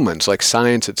by humans. Like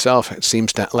science itself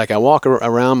seems to, like I walk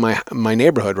around my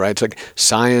neighborhood, right? It's like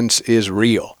science is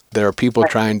real. There are people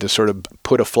trying to sort of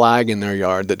put a flag in their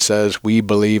yard that says, we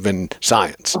believe in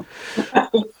science,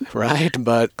 right?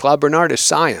 But Claude Bernard is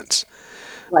science.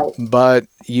 Right. But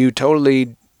you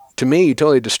totally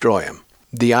destroy him.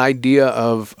 The idea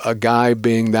of a guy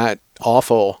being that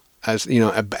awful, as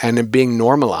and it being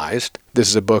normalized. This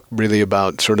is a book really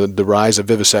about sort of the rise of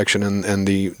vivisection and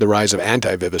the rise of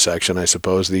anti-vivisection, I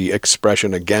suppose, the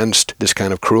expression against this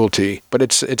kind of cruelty. But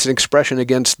it's an expression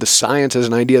against the science as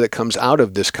an idea that comes out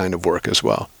of this kind of work as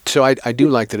well. So I do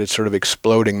like that it's sort of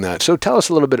exploding that. So tell us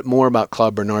a little bit more about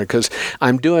Claude Bernard, because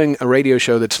I'm doing a radio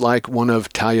show that's like one of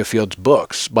Talia Field's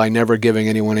books by never giving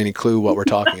anyone any clue what we're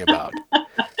talking about.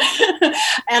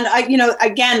 And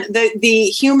again, the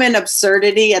human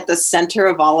absurdity at the center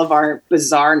of all of our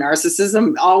bizarre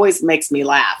narcissism always makes me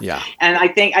laugh. Yeah. And I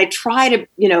think I try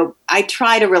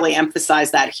to really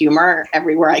emphasize that humor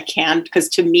everywhere I can, because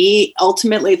to me,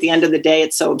 ultimately, at the end of the day,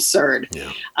 it's so absurd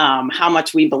how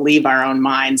much we believe our own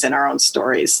minds and our own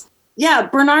stories. Yeah,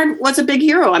 Bernard was a big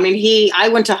hero. I mean, I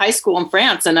went to high school in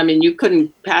France, and I mean, you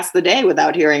couldn't pass the day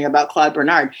without hearing about Claude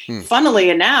Bernard. Funnily,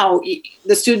 and now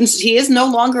the students, he is no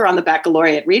longer on the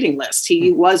baccalaureate reading list.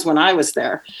 He was when I was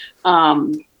there.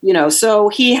 So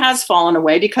he has fallen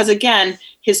away because, again,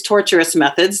 his torturous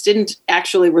methods didn't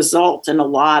actually result in a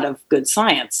lot of good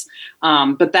science.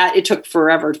 But that it took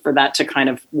forever for that to kind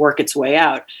of work its way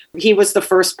out. He was the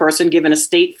first person given a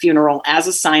state funeral as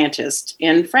a scientist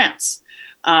in France.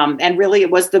 And really, it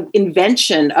was the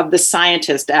invention of the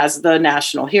scientist as the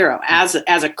national hero, as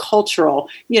a cultural,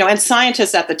 and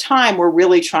scientists at the time were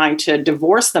really trying to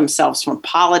divorce themselves from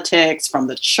politics, from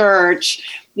the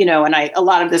church, and a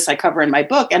lot of this I cover in my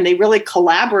book, and they really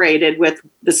collaborated with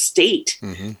the state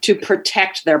to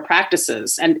protect their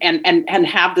practices and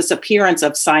have this appearance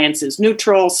of science is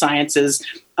neutral, science is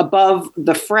above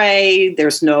the fray.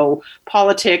 There's no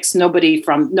politics. No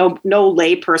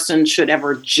lay person should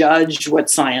ever judge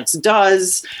what science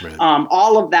does. Right.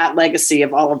 All of that legacy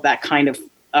of all of that kind of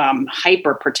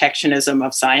hyper protectionism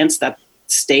of science that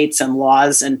states and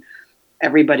laws and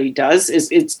everybody does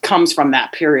it comes from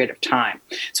that period of time.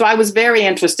 So I was very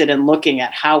interested in looking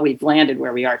at how we've landed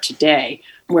where we are today,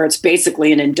 where it's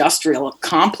basically an industrial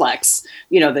complex,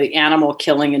 the animal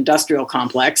killing industrial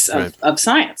complex of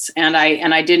science. And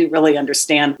I didn't really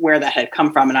understand where that had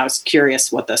come from. And I was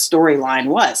curious what the storyline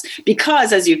was,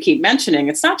 because as you keep mentioning,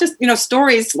 it's not just,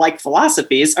 stories like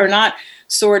philosophies are not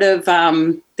sort of,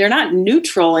 they're not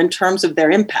neutral in terms of their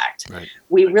impact. Right.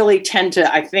 We really tend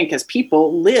to, I think, as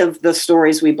people, live the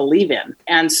stories we believe in.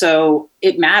 And so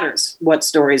it matters what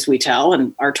stories we tell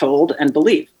and are told and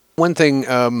believe. One thing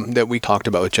that we talked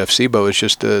about with Jeff Sebo is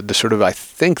just the sort of, I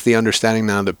think, the understanding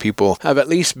now that people have at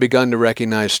least begun to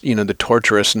recognize, the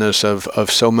torturousness of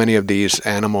so many of these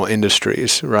animal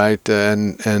industries, right?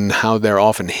 And how they're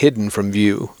often hidden from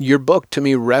view. Your book, to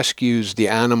me, rescues the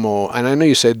animal, and I know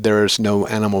you said there's no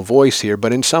animal voice here,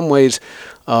 but in some ways,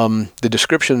 the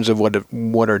descriptions of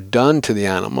what are done to the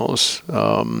animals,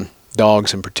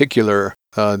 dogs in particular,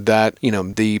 that,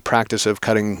 the practice of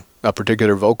cutting a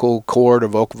particular vocal cord or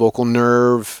vocal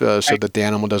nerve so that the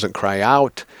animal doesn't cry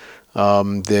out.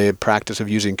 The practice of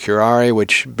using curare,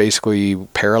 which basically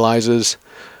paralyzes.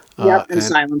 And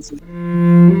silences.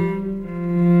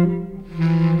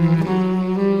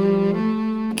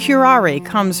 Curare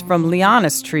comes from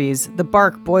lianis trees, the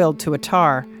bark boiled to a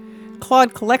tar.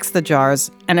 Claude collects the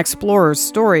jars and explores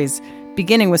stories,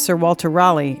 beginning with Sir Walter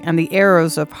Raleigh and the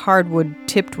arrows of hardwood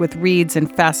tipped with reeds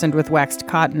and fastened with waxed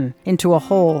cotton. Into a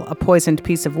hole, a poisoned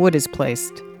piece of wood is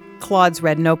placed. Claude's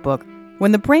red notebook.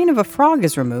 When the brain of a frog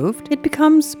is removed, it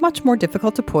becomes much more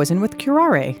difficult to poison with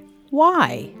curare.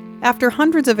 Why? After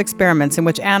hundreds of experiments in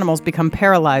which animals become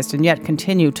paralyzed and yet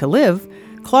continue to live,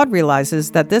 Claude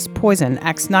realizes that this poison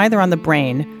acts neither on the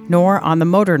brain nor on the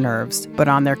motor nerves, but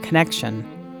on their connection.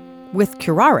 With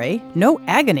curare, no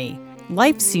agony.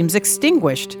 Life seems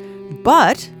extinguished.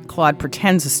 But, Claude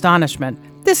pretends astonishment,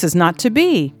 this is not to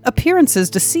be. Appearances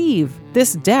deceive.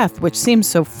 This death, which seems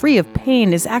so free of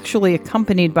pain, is actually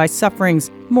accompanied by sufferings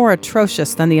more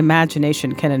atrocious than the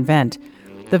imagination can invent.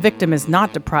 The victim is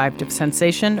not deprived of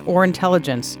sensation or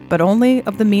intelligence, but only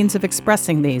of the means of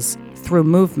expressing these, through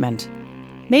movement.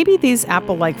 Maybe these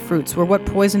apple-like fruits were what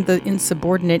poisoned the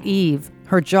insubordinate Eve,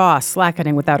 her jaw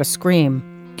slackening without a scream.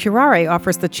 Curare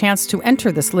offers the chance to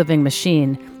enter this living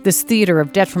machine, this theater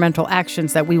of detrimental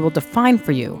actions that we will define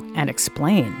for you and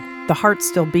explain. The heart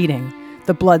still beating,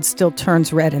 the blood still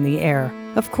turns red in the air.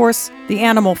 Of course, the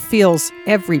animal feels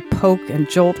every poke and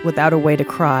jolt without a way to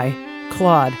cry.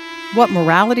 Claude, what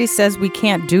morality says we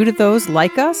can't do to those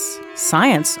like us,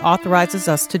 science authorizes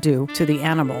us to do to the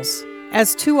animals.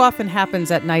 As too often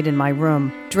happens at night in my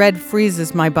room, dread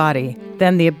freezes my body.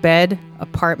 Then the bed,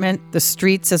 apartment, the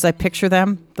streets as I picture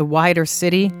them, the wider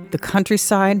city, the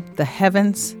countryside, the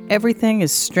heavens, everything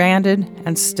is stranded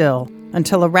and still,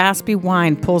 until a raspy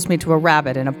whine pulls me to a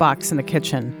rabbit in a box in the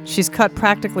kitchen. She's cut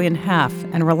practically in half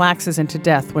and relaxes into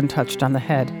death when touched on the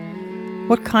head.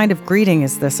 What kind of greeting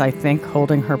is this, I think,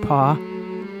 holding her paw?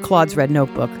 Claude's red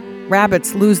notebook.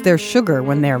 Rabbits lose their sugar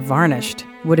when they're varnished.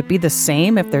 Would it be the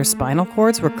same if their spinal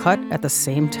cords were cut at the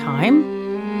same time?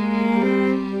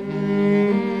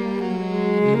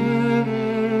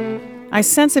 I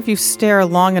sense if you stare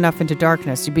long enough into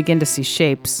darkness, you begin to see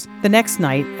shapes. The next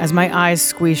night, as my eyes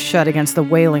squeeze shut against the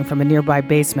wailing from a nearby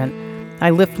basement, I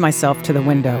lift myself to the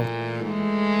window.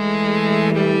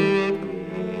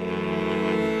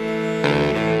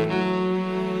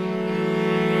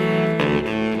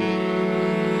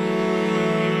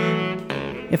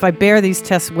 If I bear these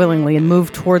tests willingly and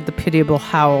move toward the pitiable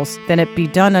howls, then it be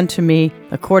done unto me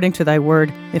according to thy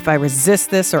word. If I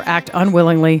resist this or act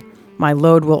unwillingly, my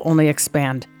load will only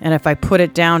expand. And if I put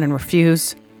it down and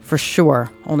refuse, for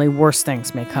sure, only worse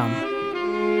things may come.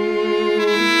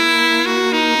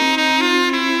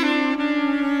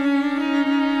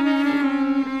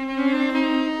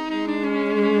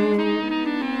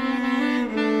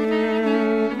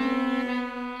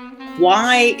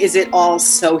 Why is it all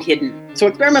so hidden? So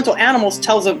Experimental Animals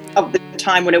tells of the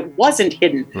time when it wasn't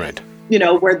hidden. Right. You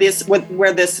know, where this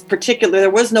particular, there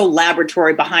was no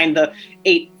laboratory behind the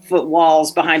 8-foot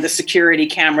walls, behind the security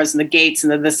cameras and the gates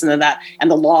and the this and the that, and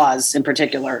the laws in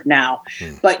particular now.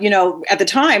 But, you know, at the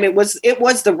time it was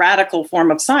the radical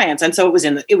form of science. And so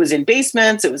it was in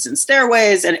basements, it was in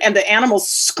stairways, and the animals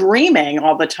screaming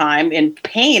all the time in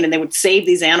pain, and they would save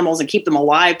these animals and keep them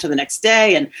alive to the next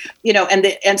day. And, you know,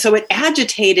 and so it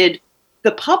agitated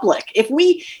the public. If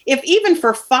even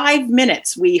for 5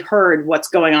 minutes we heard what's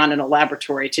going on in a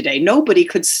laboratory today, nobody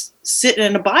could sit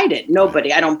and abide it.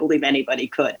 Nobody. I don't believe anybody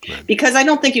could, because I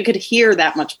don't think you could hear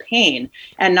that much pain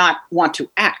and not want to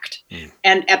act.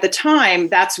 And at the time,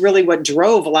 that's really what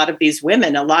drove a lot of these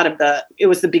women. It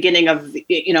was the beginning of,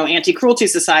 you know, anti-cruelty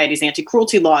societies,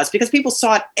 anti-cruelty laws, because people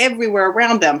saw it everywhere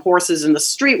around them. Horses in the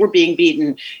street were being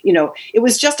beaten. You know, it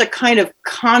was just a kind of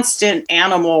constant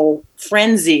animal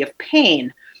frenzy of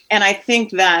pain. And I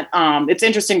think that it's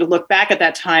interesting to look back at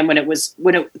that time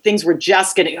when things were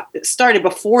just getting started,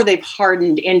 before they've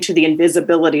hardened into the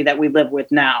invisibility that we live with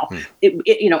now.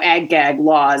 You know, ag-gag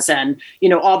laws and, you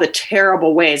know, all the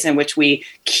terrible ways in which we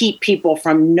keep people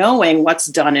from knowing what's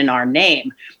done in our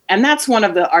name. And that's one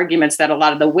of the arguments that a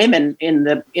lot of the women in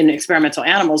Experimental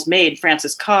Animals made.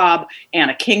 Frances Cobb,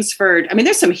 Anna Kingsford. I mean,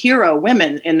 there's some hero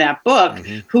women in that book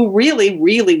who really,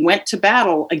 really went to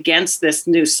battle against this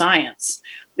new science.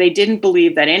 They didn't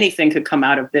believe that anything could come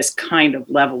out of this kind of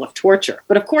level of torture.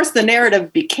 But of course, the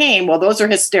narrative became, well, those are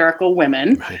hysterical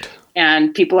women. Right.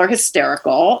 And people are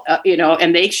hysterical, you know,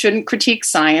 and they shouldn't critique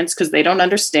science because they don't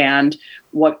understand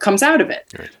what comes out of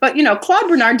it. Right. But, you know, Claude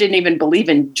Bernard didn't even believe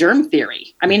in germ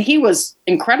theory. I mean, he was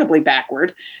incredibly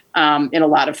backward in a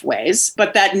lot of ways.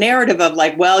 But that narrative of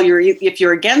like, well, if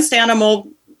you're against animal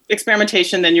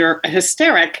experimentation, then you're a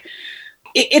hysteric.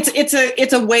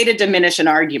 It's a way to diminish an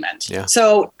argument. Yeah.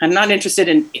 So I'm not interested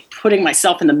in putting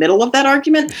myself in the middle of that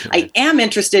argument. Right. I am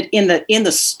interested in the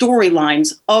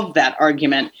storylines of that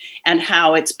argument and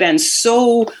how it's been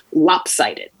so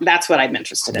lopsided. That's what I'm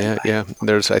interested in. Yeah.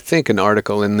 There's, I think, an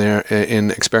article in there in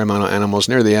Experimental Animals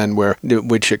near the end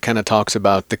which it kind of talks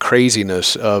about the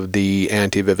craziness of the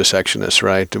anti-vivisectionists,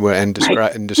 right?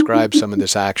 And describes some of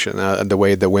this action, the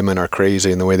way the women are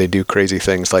crazy and the way they do crazy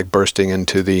things, like bursting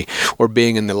into or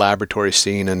being in the laboratory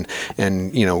scene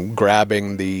and you know,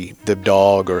 grabbing the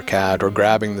dog or cat, or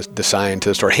grabbing the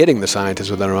scientist, or hitting the scientist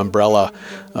with an umbrella.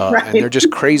 Right. And they're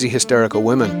just crazy, hysterical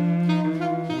women.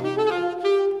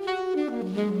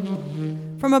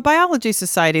 From a Biology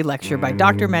Society lecture by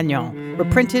Dr. Magnon,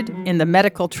 reprinted in the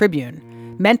Medical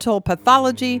Tribune, Mental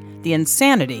Pathology, the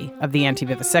Insanity of the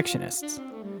Anti-Vivisectionists.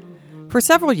 For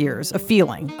several years, a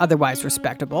feeling, otherwise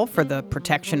respectable, for the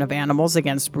protection of animals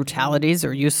against brutalities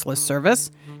or useless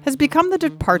service has become the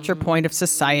departure point of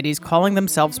societies calling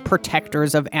themselves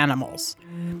protectors of animals.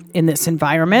 In this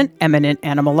environment, eminent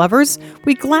animal lovers,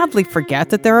 we gladly forget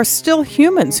that there are still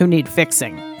humans who need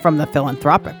fixing, from the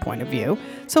philanthropic point of view,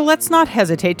 so let's not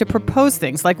hesitate to propose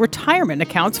things like retirement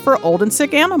accounts for old and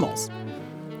sick animals.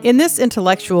 In this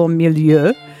intellectual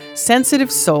milieu,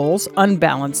 sensitive souls,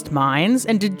 unbalanced minds,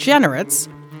 and degenerates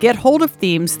get hold of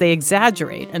themes they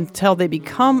exaggerate until they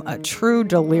become a true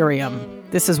delirium.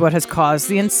 This is what has caused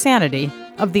the insanity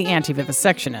of the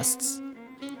anti-vivisectionists.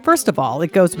 First of all,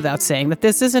 it goes without saying that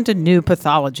this isn't a new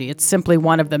pathology. It's simply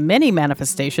one of the many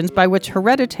manifestations by which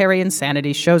hereditary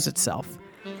insanity shows itself.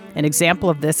 An example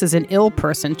of this is an ill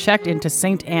person checked into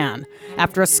St. Anne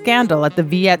after a scandal at the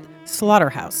Villette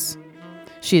slaughterhouse.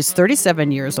 She is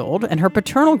 37 years old, and her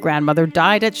paternal grandmother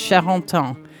died at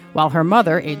Charenton, while her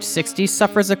mother, age 60,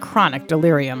 suffers a chronic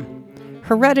delirium.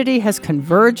 Heredity has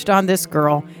converged on this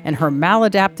girl, and her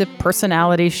maladaptive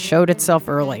personality showed itself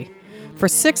early. For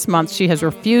 6 months, she has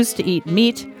refused to eat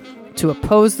meat to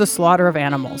oppose the slaughter of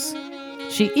animals.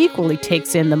 She equally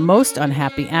takes in the most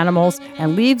unhappy animals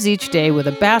and leaves each day with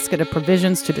a basket of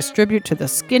provisions to distribute to the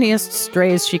skinniest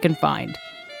strays she can find.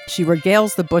 She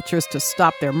regales the butchers to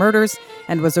stop their murders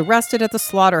and was arrested at the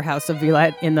slaughterhouse of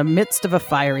Villette in the midst of a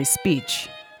fiery speech.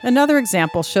 Another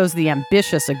example shows the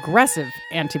ambitious, aggressive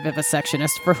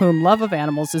anti-vivisectionist for whom love of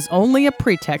animals is only a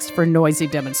pretext for noisy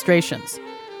demonstrations.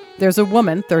 There's a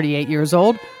woman, 38 years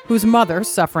old, whose mother,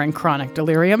 suffering chronic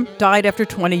delirium, died after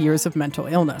 20 years of mental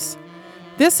illness.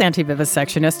 This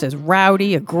anti-vivisectionist is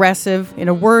rowdy, aggressive, in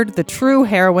a word, the true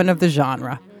heroine of the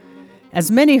genre.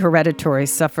 As many hereditary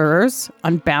sufferers,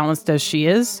 unbalanced as she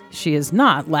is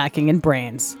not lacking in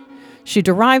brains. She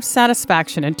derives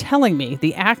satisfaction in telling me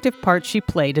the active part she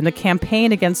played in the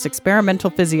campaign against experimental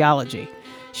physiology.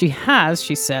 She has,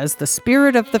 she says, the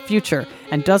spirit of the future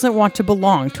and doesn't want to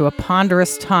belong to a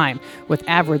ponderous time with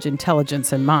average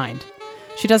intelligence in mind.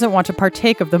 She doesn't want to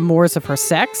partake of the mores of her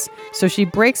sex, so she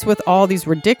breaks with all these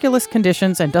ridiculous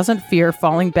conditions and doesn't fear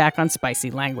falling back on spicy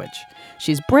language.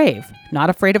 She's brave, not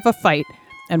afraid of a fight,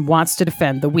 and wants to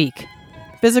defend the weak.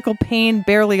 Physical pain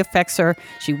barely affects her,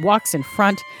 she walks in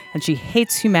front, and she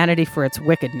hates humanity for its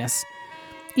wickedness.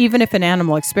 Even if an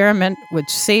animal experiment would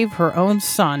save her own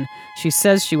son, she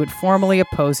says she would formally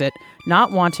oppose it,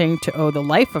 not wanting to owe the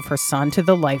life of her son to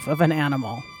the life of an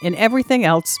animal. In everything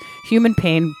else, human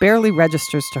pain barely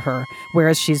registers to her,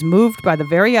 whereas she's moved by the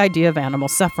very idea of animal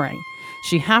suffering.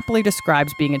 She happily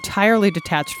describes being entirely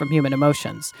detached from human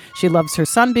emotions. She loves her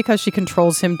son because she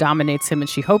controls him, dominates him, and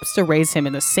she hopes to raise him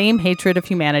in the same hatred of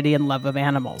humanity and love of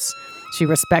animals. She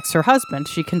respects her husband.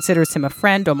 She considers him a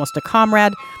friend, almost a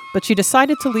comrade, but she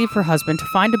decided to leave her husband to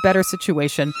find a better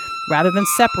situation rather than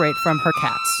separate from her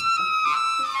cats.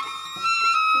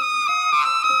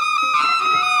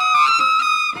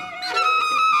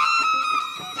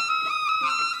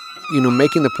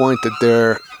 Making the point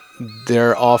that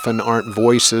there often aren't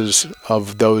voices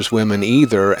of those women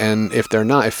either, and if they're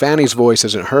not, if Fanny's voice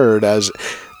isn't heard as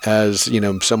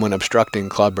someone obstructing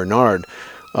Claude Bernard,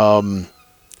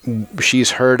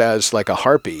 she's heard as like a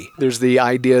harpy. There's the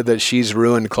idea that she's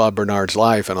ruined Claude Bernard's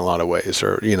life in a lot of ways,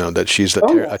 or that she's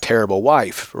a terrible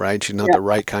wife, right? She's not the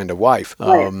right kind of wife.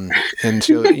 And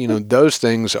so those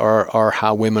things are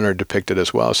how women are depicted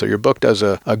as well. So your book does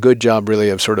a good job really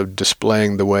of sort of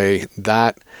displaying the way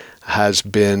that has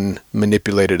been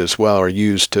manipulated as well, or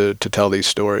used to tell these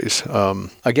stories.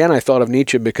 Again, I thought of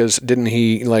Nietzsche because didn't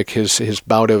he, like his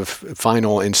bout of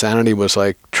final insanity was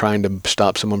like trying to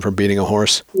stop someone from beating a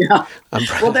horse? Yeah.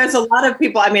 Well, there's a lot of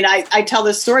people. I mean, I tell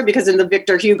this story because in the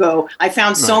Victor Hugo, I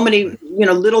found so many,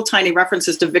 little tiny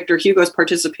references to Victor Hugo's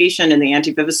participation in the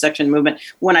anti-vivisection movement.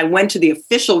 When I went to the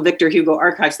official Victor Hugo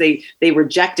archives, they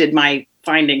rejected my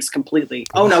findings completely.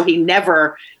 Oh no, he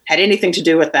never had anything to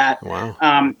do with that. Wow.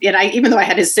 And even though I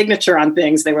had his signature on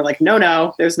things, they were like,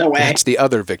 no, there's no way. That's the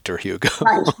other Victor Hugo.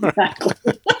 Right, exactly.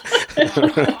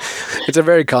 It's a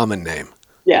very common name.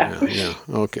 Yeah.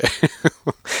 Okay.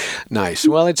 Nice.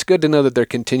 Well, it's good to know that they're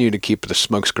continuing to keep the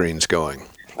smokescreens going.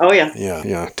 Oh, yeah.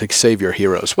 Yeah, to save your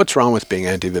heroes. What's wrong with being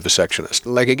anti-vivisectionist?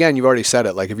 Like, again, you've already said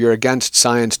it. Like, if you're against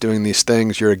science doing these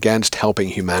things, you're against helping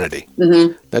humanity.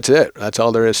 Mm-hmm. That's it. That's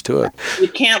all there is to it. You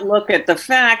can't look at the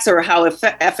facts or how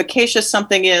efficacious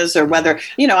something is, or whether,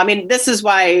 this is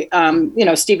why,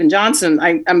 Stephen Johnson,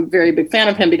 I'm a very big fan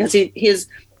of him because his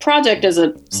project as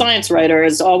a science writer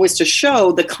is always to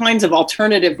show the kinds of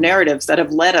alternative narratives that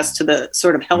have led us to the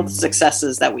sort of health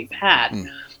successes that we've had.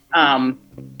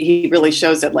 He really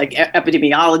shows that, like,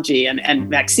 epidemiology and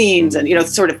vaccines and,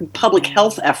 sort of public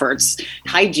health efforts,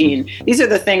 hygiene, these are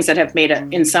the things that have made a,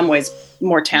 in some ways,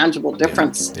 more tangible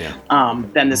difference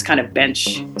than this kind of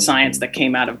bench science that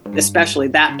came out of especially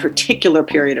that particular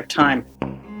period of time.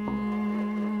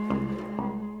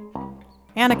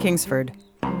 Anna Kingsford.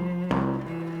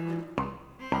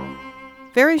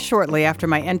 Very shortly after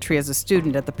my entry as a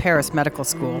student at the Paris Medical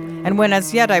School, and when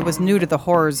as yet I was new to the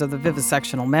horrors of the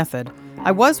vivisectional method,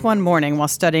 I was one morning while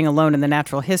studying alone in the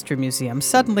Natural History Museum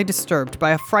suddenly disturbed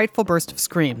by a frightful burst of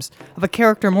screams of a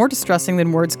character more distressing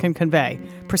than words can convey,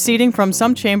 proceeding from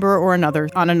some chamber or another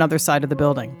on another side of the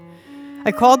building.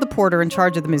 I called the porter in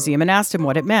charge of the museum and asked him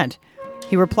what it meant.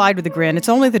 He replied with a grin, "It's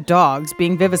only the dogs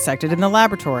being vivisected in the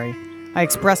laboratory." I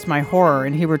expressed my horror,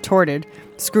 and he retorted,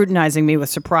 scrutinizing me with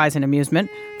surprise and amusement,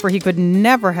 for he could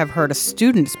never have heard a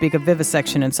student speak of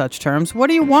vivisection in such terms. "What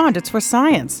do you want? It's for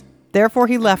science." Therefore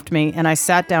he left me, and I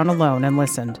sat down alone and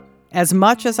listened. As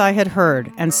much as I had heard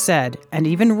and said, and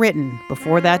even written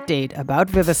before that date about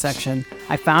vivisection,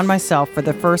 I found myself for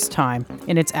the first time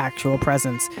in its actual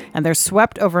presence, and there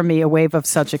swept over me a wave of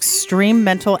such extreme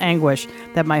mental anguish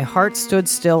that my heart stood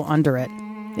still under it.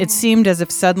 It seemed as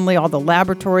if suddenly all the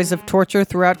laboratories of torture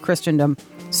throughout Christendom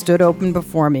stood open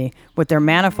before me, with their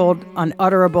manifold,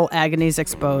 unutterable agonies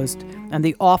exposed, and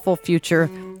the awful future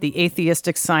the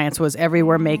atheistic science was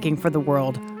everywhere making for the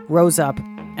world rose up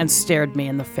and stared me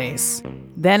in the face.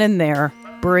 Then and there,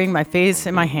 burying my face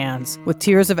in my hands, with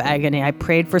tears of agony, I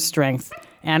prayed for strength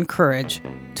and courage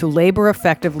to labor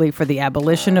effectively for the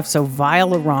abolition of so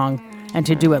vile a wrong, and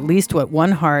to do at least what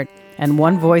one heart and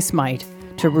one voice might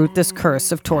to root this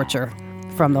curse of torture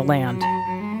from the land.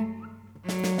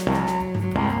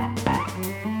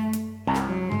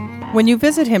 When you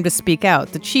visit him to speak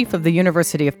out, the chief of the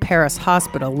University of Paris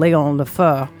Hospital, Léon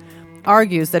Lefeu,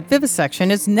 argues that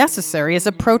vivisection is necessary as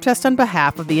a protest on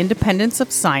behalf of the independence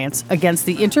of science against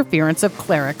the interference of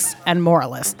clerics and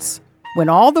moralists. When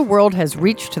all the world has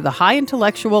reached to the high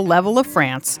intellectual level of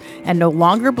France and no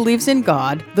longer believes in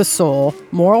God, the soul,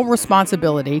 moral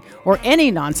responsibility, or any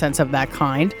nonsense of that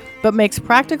kind, but makes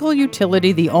practical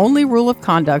utility the only rule of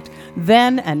conduct,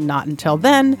 then, and not until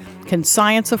then, can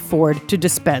science afford to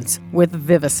dispense with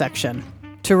vivisection.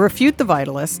 To refute the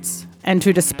vitalists, and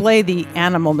to display the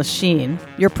animal machine,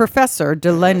 your professor de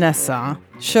Lanessan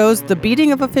shows the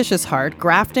beating of a fish's heart,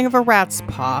 grafting of a rat's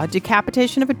paw,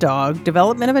 decapitation of a dog,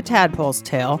 development of a tadpole's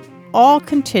tail, all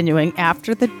continuing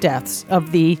after the deaths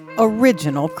of the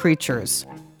original creatures.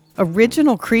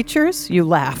 Original creatures? You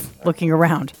laugh, looking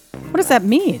around. What does that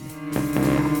mean?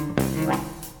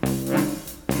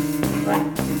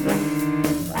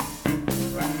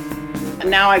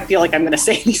 Now I feel like I'm going to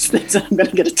say these things and I'm going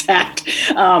to get attacked.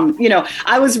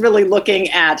 I was really looking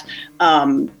at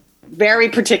very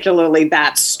particularly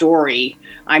that story.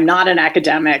 I'm not an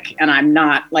academic, and I'm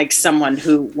not like someone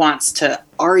who wants to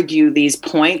argue these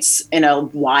points in a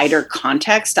wider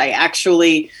context. I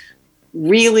actually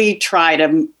really try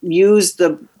to use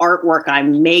the artwork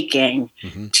I'm making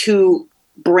to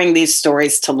bring these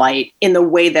stories to light in the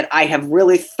way that I have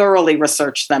really thoroughly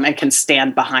researched them and can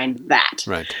stand behind that.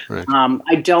 Right.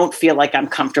 I don't feel like I'm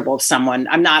comfortable with someone.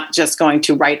 I'm not just going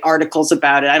to write articles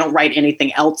about it. I don't write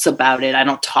anything else about it. I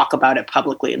don't talk about it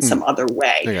publicly in some other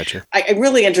way. I got you. I'm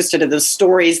really interested in the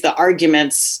stories, the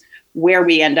arguments, where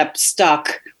we end up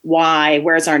stuck, why,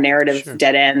 where's our narrative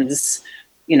dead ends.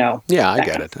 Yeah,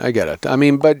 I get it. I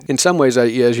mean, but in some ways,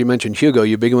 as you mentioned Hugo,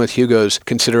 you begin with Hugo's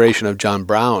consideration of John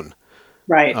Brown.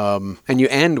 Right. And you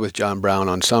end with John Brown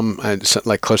on some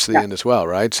like close to the end as well,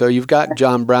 right? So you've got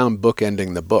John Brown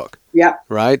bookending the book. Yeah.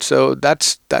 Right? So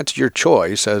that's your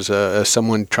choice as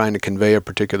someone trying to convey a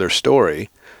particular story.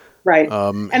 Right.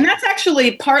 And that's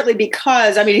actually partly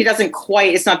because, he doesn't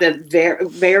quite, it's not the very,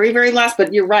 very, very last,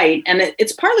 but you're right. And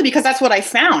it's partly because that's what I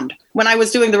found when I was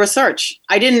doing the research.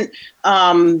 I didn't,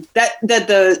 that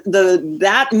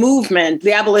movement,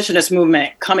 the abolitionist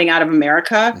movement coming out of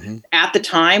America at the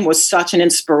time was such an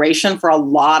inspiration for a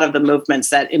lot of the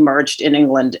movements that emerged in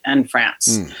England and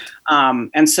France.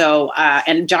 And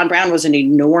John Brown was an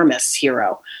enormous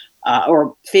hero,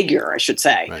 or figure, I should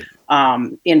say. Right.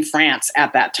 In France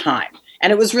at that time.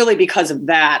 And it was really because of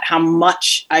that, how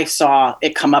much I saw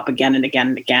it come up again and again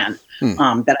and again,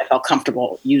 that I felt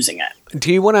comfortable using it.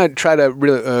 Do you want to try to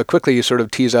really quickly sort of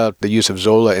tease out the use of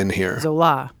Zola in here?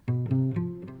 Zola.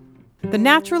 The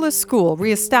naturalist school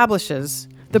reestablishes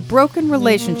the broken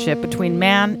relationship between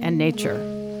man and nature.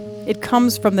 It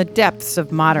comes from the depths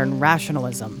of modern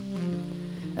rationalism.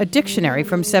 A dictionary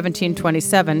from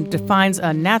 1727 defines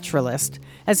a naturalist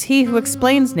as he who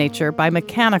explains nature by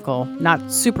mechanical,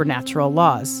 not supernatural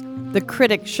laws. The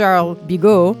critic Charles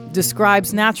Bigot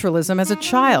describes naturalism as a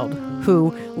child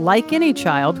who, like any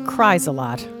child, cries a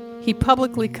lot. He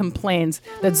publicly complains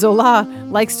that Zola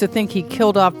likes to think he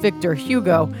killed off Victor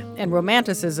Hugo and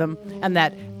Romanticism, and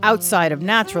that outside of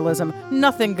naturalism,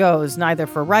 nothing goes, neither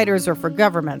for writers or for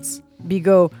governments.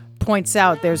 Bigot points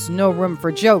out there's no room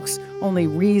for jokes, only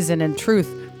reason and truth,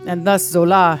 and thus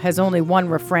Zola has only one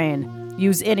refrain: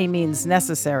 use any means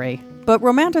necessary. But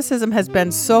Romanticism has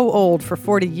been so old for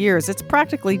 40 years, it's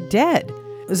practically dead.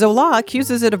 Zola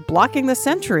accuses it of blocking the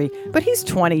century, but he's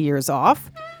 20 years off.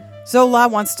 Zola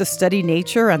wants to study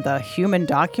nature and the human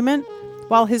document,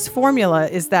 while his formula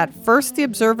is that first the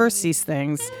observer sees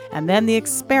things, and then the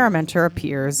experimenter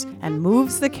appears and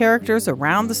moves the characters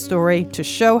around the story to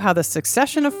show how the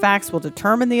succession of facts will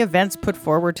determine the events put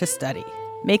forward to study.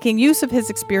 Making use of his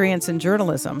experience in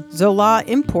journalism, Zola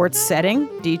imports setting,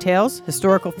 details,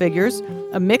 historical figures,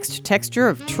 a mixed texture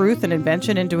of truth and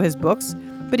invention into his books,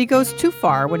 but he goes too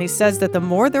far when he says that the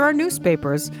more there are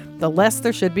newspapers, the less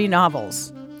there should be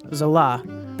novels. Zola: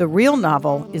 the real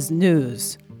novel is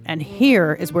news, and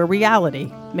here is where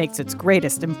reality makes its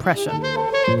greatest impression.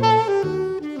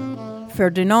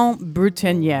 Ferdinand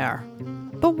Brutenière.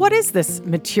 But what is this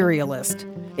materialist?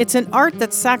 It's an art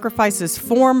that sacrifices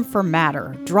form for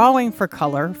matter, drawing for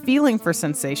color, feeling for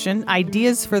sensation,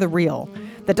 ideas for the real,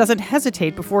 that doesn't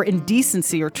hesitate before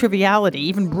indecency or triviality,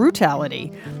 even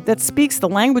brutality, that speaks the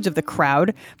language of the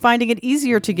crowd, finding it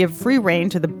easier to give free rein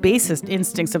to the basest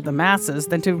instincts of the masses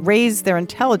than to raise their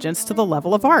intelligence to the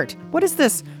level of art. What is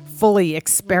this fully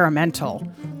experimental?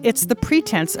 It's the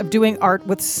pretense of doing art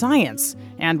with science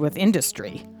and with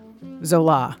industry.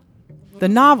 Zola: the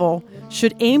novel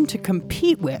should aim to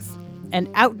compete with and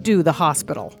outdo the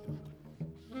hospital.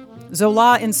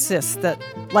 Zola insists that,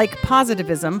 like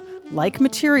positivism, like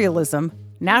materialism,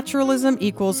 naturalism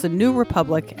equals the new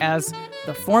republic as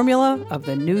the formula of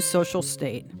the new social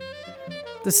state.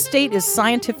 The state is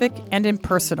scientific and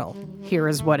impersonal. Here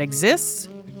is what exists.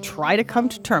 Try to come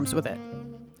to terms with it.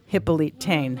 Hippolyte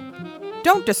Taine: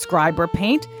 don't describe or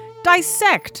paint,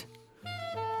 dissect.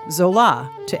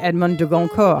 Zola to Edmond de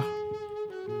Goncourt: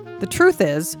 the truth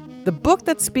is, the book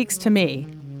that speaks to me,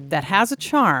 that has a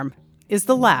charm, is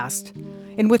the last,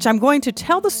 in which I'm going to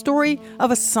tell the story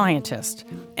of a scientist.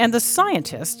 And the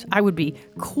scientist, I would be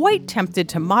quite tempted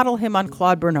to model him on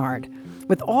Claude Bernard.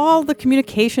 With all the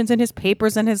communications in his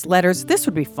papers and his letters, this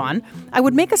would be fun. I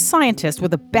would make a scientist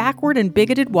with a backward and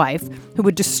bigoted wife who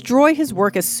would destroy his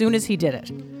work as soon as he did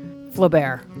it.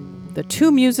 Flaubert: the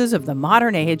two muses of the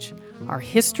modern age are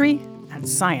history and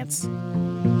science.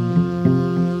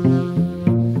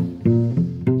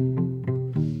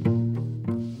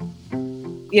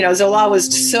 You know, Zola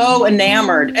was so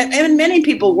enamored, and many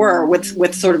people were,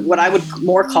 with sort of what I would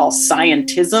more call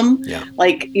scientism. Yeah.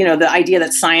 Like, you know, the idea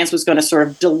that science was going to sort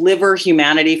of deliver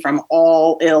humanity from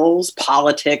all ills,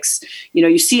 politics. You know,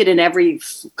 you see it in every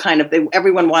kind of,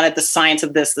 everyone wanted the science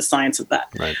of this, the science of that.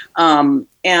 Right.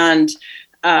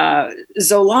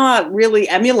 Zola really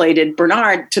emulated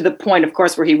Bernard to the point, of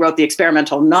course, where he wrote the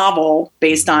experimental novel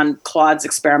based on Claude's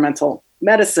experimental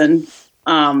medicine.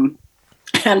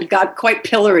 And got quite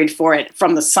pilloried for it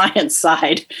from the science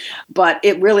side. But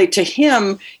it really, to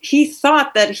him, he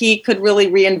thought that he could really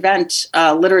reinvent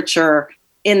literature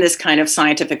in this kind of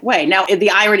scientific way. Now,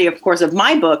 the irony, of course, of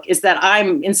my book is that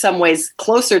I'm in some ways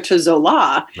closer to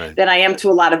Zola than I am to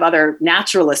a lot of other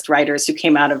naturalist writers who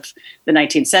came out of the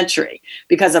 19th century.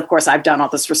 Because, of course, I've done all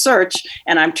this research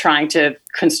and I'm trying to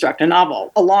construct a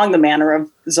novel along the manner of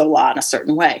Zola in a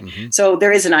certain way. Mm-hmm. So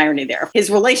there is an irony there. His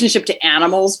relationship to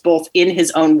animals, both in his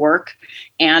own work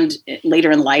and later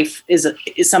in life, is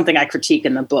something I critique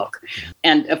in the book.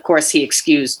 And, of course, he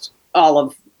excused all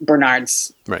of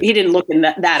Bernard's, he didn't look in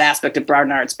that aspect of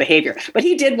Bernard's behavior, but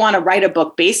he did want to write a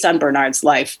book based on Bernard's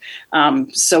life.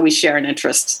 So we share an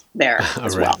interest there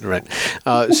as well. Right.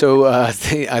 I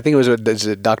think it was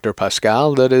Dr.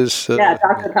 Pascal that is.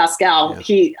 Dr. Pascal.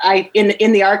 Yeah.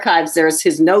 In the archives, there's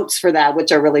his notes for that,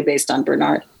 which are really based on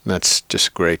Bernard. That's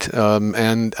just great. I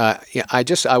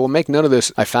will make note of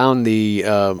this. I found the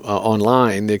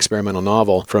online, the experimental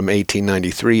novel from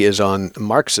 1893 is on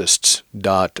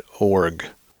Marxists.org.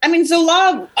 I mean,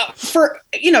 Zola,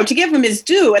 to give him his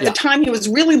due, at the time he was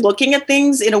really looking at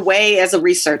things in a way as a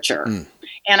researcher.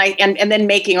 And then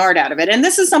making art out of it. And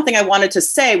this is something I wanted to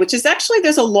say, which is actually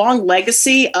there's a long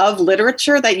legacy of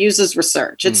literature that uses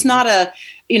research. It's not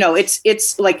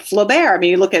it's like Flaubert. I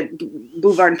mean, you look at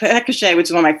Bouvard and Pécuchet, which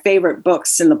is one of my favorite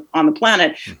books on the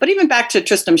planet. But even back to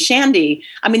Tristram Shandy,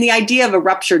 I mean, the idea of a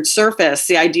ruptured surface,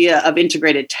 the idea of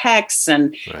integrated texts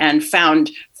and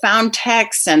found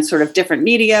texts and sort of different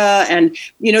media. And,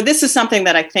 this is something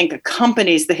that I think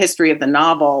accompanies the history of the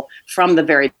novel from the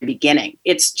very beginning.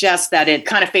 It's just that it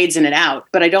kind of fades in and out,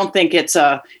 but I don't think it's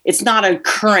not a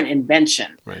current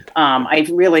invention. Right.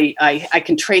 I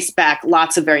can trace back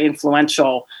lots of very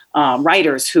influential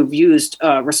writers who've used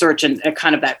research and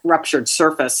kind of that ruptured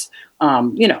surface,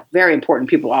 very important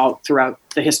people all throughout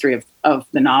the history of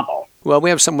the novel. Well,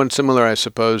 we have someone similar, I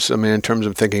suppose. I mean, in terms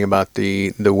of thinking about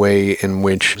the way in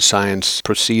which science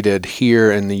proceeded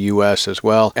here in the U.S. as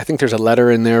well. I think there's a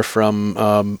letter in there from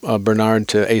Bernard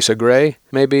to Asa Gray,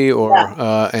 maybe, and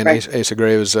right. Asa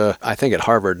Gray was, I think, at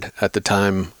Harvard at the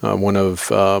time, one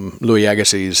of Louis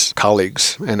Agassiz's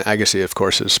colleagues. And Agassiz, of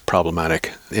course, is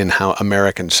problematic in how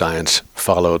American science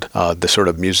followed the sort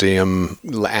of museum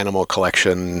animal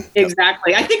collection.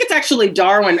 Exactly. I think it's actually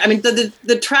Darwin. I mean,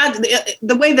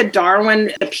 the way that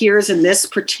Darwin appears in this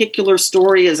particular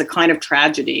story is a kind of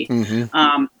tragedy.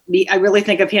 Mm-hmm. I really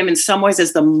think of him in some ways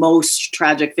as the most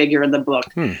tragic figure in the book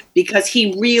because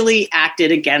he really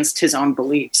acted against his own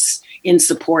beliefs in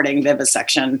supporting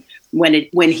vivisection when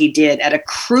he did at a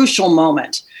crucial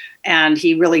moment. And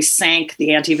he really sank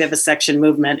the anti-vivisection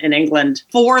movement in England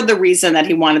for the reason that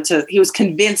he was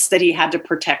convinced that he had to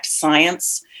protect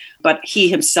science. But he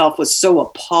himself was so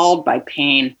appalled by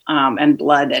pain and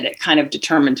blood that it kind of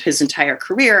determined his entire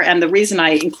career. And the reason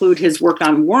I include his work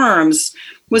on worms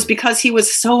was because he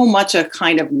was so much a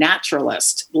kind of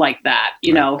naturalist like that.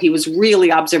 He was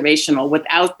really observational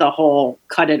without the whole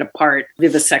cut it apart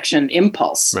vivisection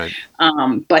impulse. Right.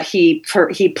 But he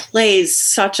plays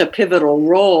such a pivotal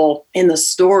role in the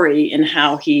story in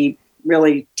how he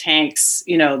really tanks,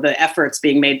 the efforts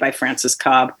being made by Frances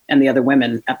Cobb and the other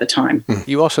women at the time.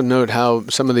 You also note how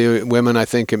some of the women, I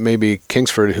think it may be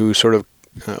Kingsford, who sort of,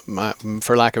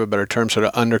 for lack of a better term, sort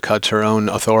of undercuts her own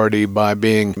authority by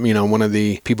being, one of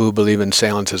the people who believe in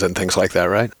seances and things like that,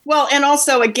 right? Well, and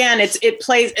also, again, it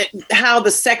plays how the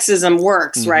sexism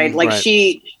works, right? Like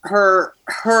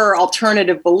her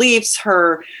alternative beliefs,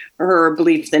 her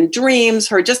beliefs in dreams,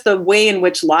 just the way in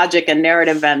which logic and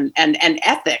narrative and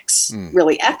ethics,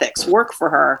 really ethics, work for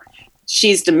her,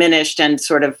 she's diminished and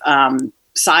sort of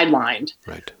sidelined.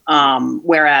 Right.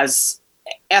 Whereas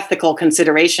ethical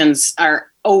considerations are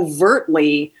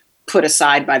overtly put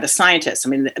aside by the scientists. I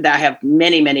mean, I have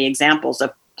many, many examples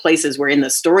of places where in the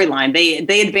storyline,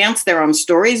 they advance their own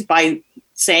stories by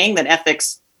saying that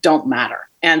ethics don't matter.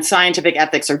 And scientific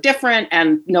ethics are different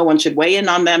and no one should weigh in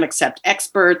on them except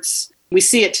experts. We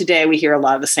see it today. We hear a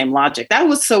lot of the same logic. That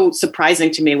was so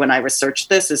surprising to me when I researched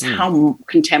this is how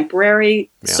contemporary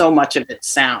so much of it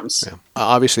sounds. Yeah.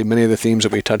 Obviously, many of the themes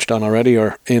that we touched on already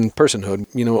are in personhood.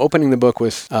 Opening the book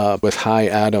with High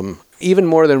Adam, even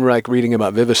more than like reading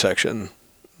about vivisection.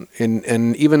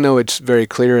 And even though it's very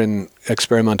clear in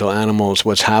experimental animals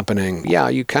what's happening,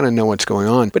 you kind of know what's going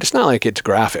on, but it's not like it's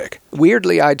graphic.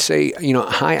 Weirdly, I'd say,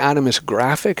 High Adam is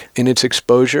graphic in its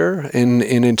exposure, in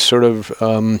its sort of,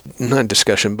 not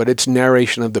discussion, but its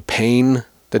narration of the pain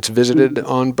that's visited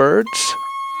on birds.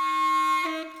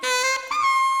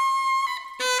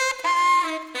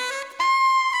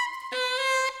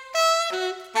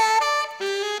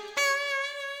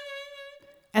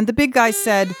 And the big guy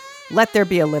said, "Let there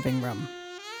be a living room."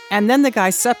 And then the guy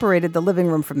separated the living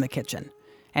room from the kitchen,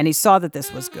 and he saw that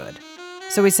this was good.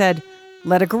 So he said,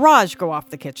 "Let a garage go off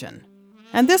the kitchen."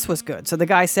 And this was good. So the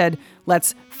guy said,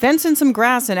 "Let's fence in some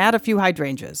grass and add a few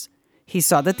hydrangeas." He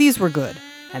saw that these were good,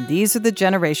 and these are the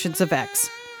generations of X.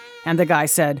 And the guy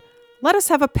said, "Let us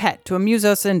have a pet to amuse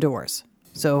us indoors."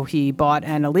 So he bought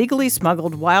an illegally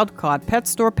smuggled wild-caught pet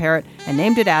store parrot and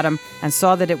named it Adam and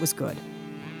saw that it was good.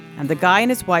 And the guy and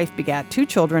his wife begat 2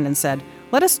 children and said,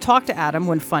 "Let us talk to Adam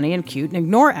when funny and cute and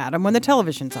ignore Adam when the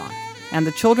television's on." And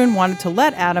the children wanted to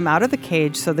let Adam out of the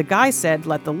cage, so the guy said,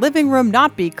 "Let the living room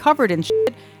not be covered in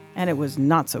shit," and it was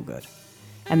not so good.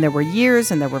 And there were years,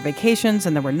 and there were vacations,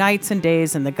 and there were nights and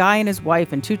days, and the guy and his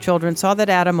wife and 2 children saw that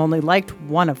Adam only liked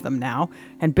one of them now,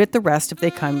 and bit the rest if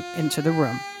they come into the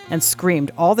room, and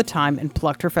screamed all the time and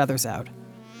plucked her feathers out.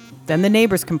 Then the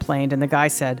neighbors complained, and the guy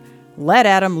said, "Let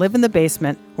Adam live in the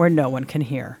basement where no one can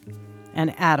hear."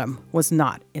 And Adam was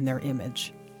not in their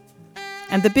image.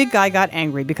 And the big guy got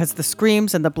angry because the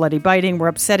screams and the bloody biting were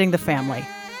upsetting the family.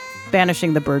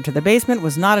 Banishing the bird to the basement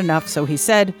was not enough, so he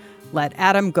said, "Let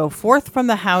Adam go forth from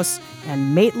the house,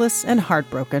 and mateless and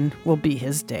heartbroken will be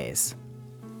his days."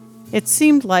 It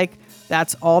seemed like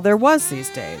that's all there was these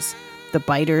days. the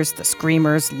biters, the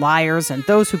screamers, liars, and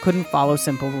those who couldn't follow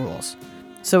simple rules.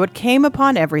 So it came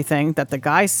upon everything that the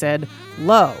guy said,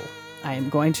 "Lo, I am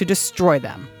going to destroy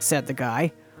them," said the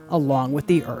guy, along with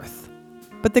the earth.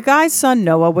 But the guy's son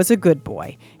Noah was a good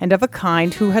boy, and of a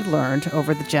kind who had learned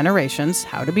over the generations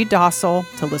how to be docile,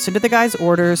 to listen to the guy's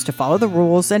orders, to follow the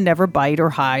rules, and never bite or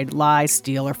hide, lie,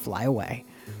 steal, or fly away.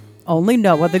 Only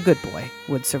Noah, the good boy,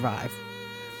 would survive.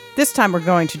 "This time we're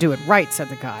going to do it right," said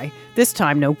the guy. "This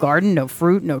time no garden, no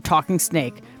fruit, no talking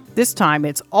snake. This time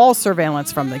it's all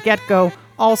surveillance from the get-go,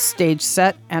 all stage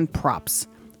set and props.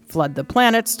 Flood the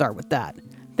planet, start with that.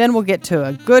 Then we'll get to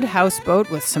a good houseboat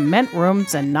with cement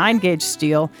rooms and 9-gauge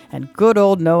steel and good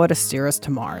old Noah to steer us to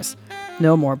Mars.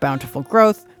 No more bountiful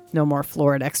growth, no more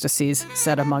florid ecstasies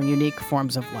set among unique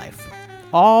forms of life.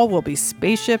 All will be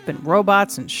spaceship and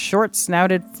robots and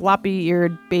short-snouted,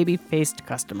 floppy-eared, baby-faced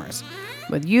customers.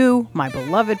 With you, my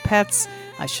beloved pets,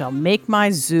 I shall make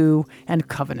my zoo and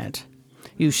covenant.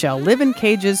 You shall live in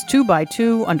cages 2 by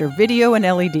 2 under video and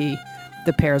LED.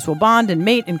 The pairs will bond and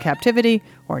mate in captivity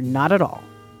or not at all."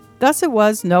 Thus it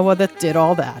was Noah that did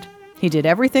all that. He did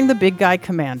everything the big guy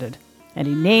commanded. And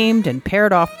he named and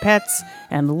paired off pets,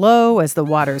 and lo, as the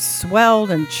waters swelled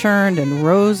and churned and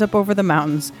rose up over the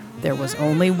mountains, there was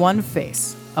only one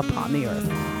face upon the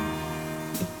earth.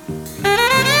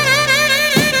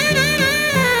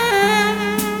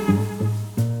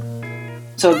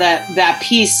 So that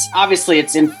piece, obviously,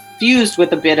 it's infused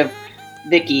with a bit of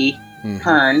Vicki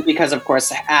Hearn, because of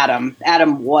course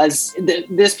Adam was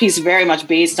this piece very much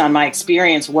based on my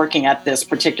experience working at this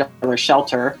particular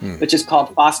shelter, which is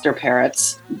called Foster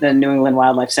Parrots, the New England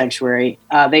Wildlife Sanctuary.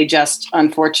 They just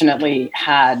unfortunately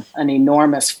had an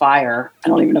enormous fire. I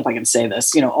don't even know if I can say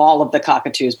this. All of the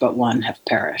cockatoos but one have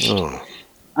perished.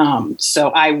 So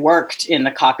I worked in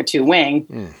the cockatoo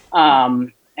wing.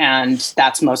 And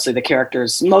that's mostly the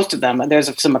characters, most of them.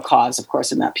 There's some macaws, of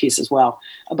course, in that piece as well.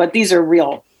 But these are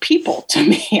real people to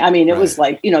me. I mean, it was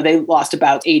like, they lost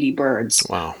about 80 birds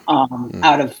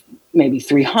out of maybe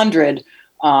 300.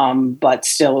 But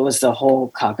still, it was the whole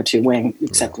cockatoo wing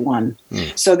except one.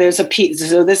 So there's a piece.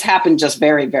 So this happened just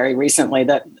very, very recently.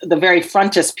 The very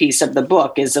frontispiece of the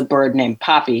book is a bird named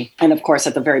Poppy. And of course,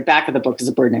 at the very back of the book is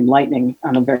a bird named Lightning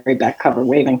on the very back cover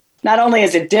waving. Not only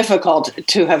is it difficult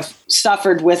to have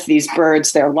suffered with these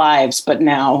birds their lives, but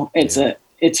now it's a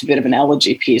bit of an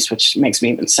elegy piece, which makes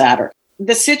me even sadder.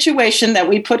 The situation that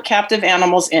we put captive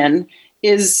animals in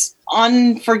is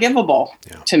unforgivable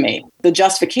to me. The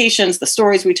justifications, the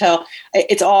stories we tell,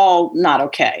 it's all not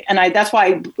okay. And that's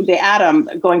why the Adam,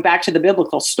 going back to the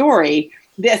biblical story,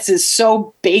 this is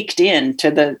so baked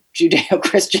into the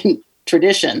Judeo-Christian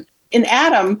tradition. In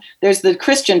Adam, there's the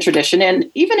Christian tradition.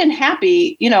 And even in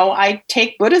Happy, I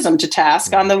take Buddhism to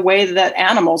task on the way that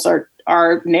animals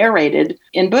are narrated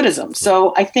in Buddhism.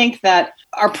 So I think that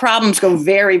our problems go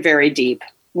very, very deep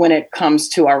when it comes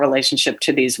to our relationship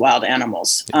to these wild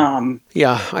animals.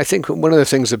 I think one of the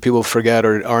things that people forget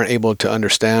or aren't able to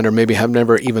understand or maybe have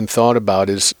never even thought about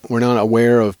is we're not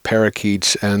aware of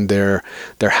parakeets and their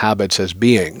habits as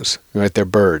beings, right? They're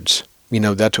birds.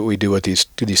 That's what we do with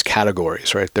these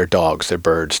categories, right? They're dogs, they're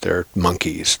birds, they're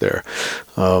monkeys, they're,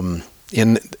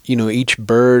 each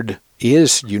bird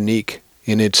is unique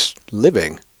in its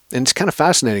living. And it's kind of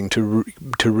fascinating to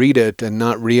read it and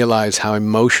not realize how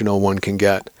emotional one can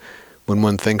get when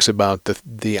one thinks about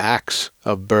the acts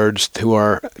of birds who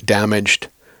are damaged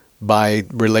by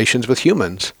relations with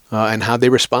humans and how they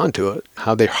respond to it,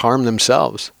 how they harm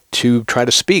themselves to try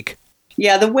to speak.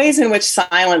 Yeah, the ways in which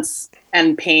silence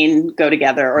and pain go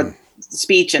together, or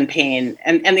speech and pain,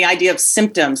 and the idea of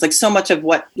symptoms, like so much of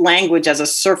what language as a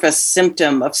surface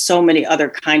symptom of so many other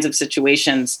kinds of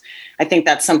situations. I think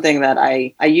that's something that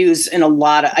I use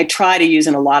I try to use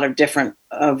in a lot of different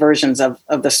versions of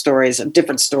the stories, of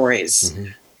different stories.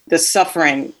 The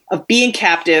suffering of being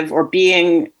captive or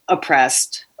being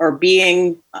oppressed or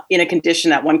being in a condition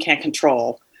that one can't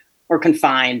control or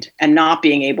confined and not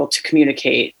being able to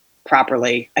communicate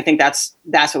properly. I think that's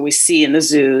what we see in the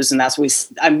zoos, and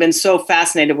I've been so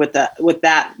fascinated with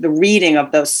the reading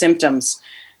of those symptoms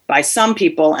by some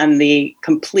people and the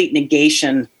complete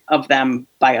negation of them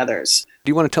by others. Do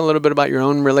you want to tell a little bit about your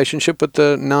own relationship with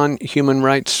the Non-Human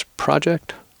Rights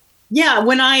Project? Yeah,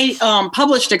 when I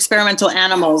published Experimental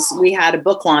Animals, we had a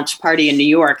book launch party in New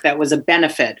York that was a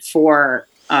benefit for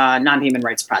Non-Human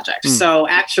Rights Project. So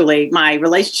actually, my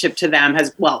relationship to them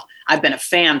I've been a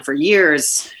fan for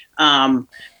years.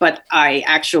 But I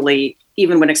actually,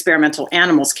 even when Experimental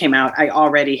Animals came out, I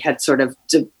already had sort of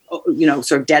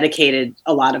dedicated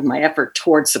a lot of my effort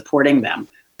towards supporting them.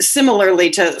 similarly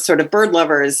to sort of Bird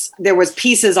Lovers, there was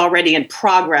pieces already in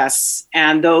progress,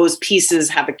 and those pieces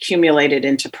have accumulated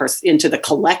into the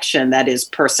collection that is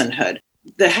personhood.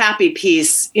 The happy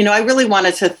piece, I really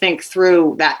wanted to think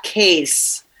through that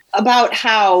case about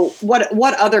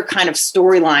what other kind of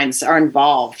storylines are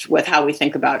involved with how we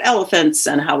think about elephants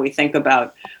and how we think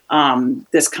about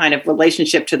this kind of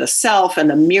relationship to the self and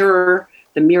the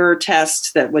mirror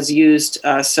test that was used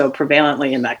so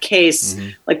prevalently in that case.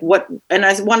 And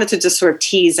I wanted to just sort of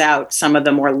tease out some of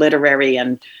the more literary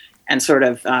and sort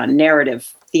of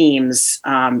narrative themes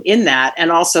in that, and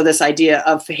also this idea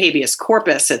of habeas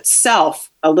corpus itself,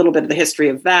 a little bit of the history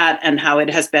of that and how it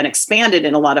has been expanded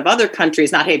in a lot of other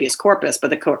countries, not habeas corpus, but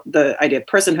the idea of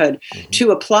personhood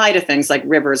to apply to things like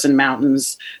rivers and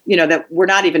mountains, that we're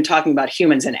not even talking about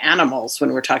humans and animals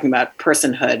when we're talking about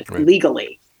personhood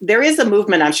legally. There is a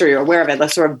movement, I'm sure you're aware of it, the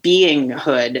sort of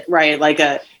beinghood, right? Like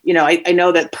I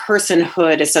know that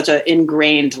personhood is such an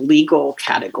ingrained legal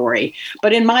category,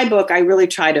 but in my book, I really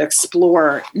try to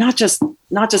explore not just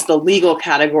the legal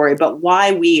category, but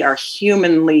why we are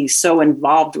humanly so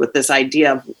involved with this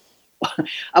idea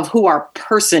of who our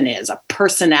person is, a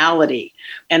personality.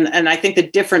 And I think the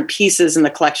different pieces in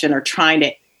the collection are trying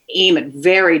to aim at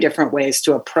very different ways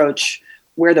to approach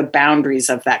where the boundaries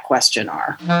of that question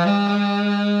are.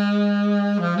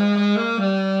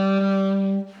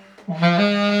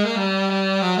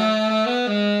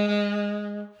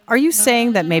 Are you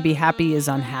saying that maybe Happy is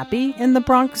unhappy in the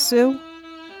Bronx Zoo?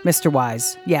 Mr.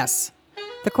 Wise, yes.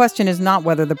 The question is not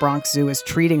whether the Bronx Zoo is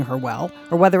treating her well,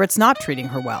 or whether it's not treating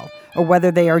her well, or whether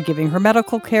they are giving her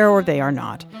medical care or they are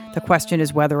not. The question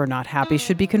is whether or not Happy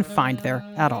should be confined there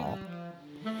at all.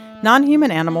 Non-human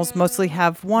animals mostly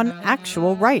have one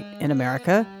actual right in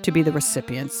America, to be the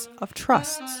recipients of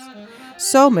trusts.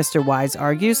 So, Mr. Wise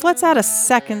argues, let's add a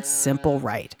second simple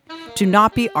right, to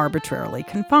not be arbitrarily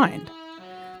confined.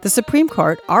 The Supreme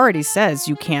Court already says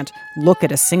you can't look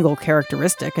at a single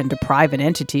characteristic and deprive an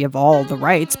entity of all the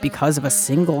rights because of a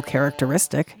single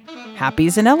characteristic.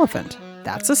 Happy's an elephant.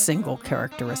 That's a single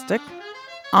characteristic.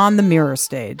 On the mirror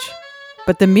stage.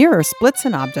 But the mirror splits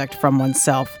an object from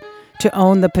oneself to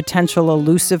own the potential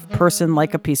elusive person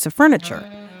like a piece of furniture.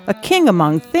 A king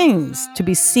among things, to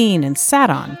be seen and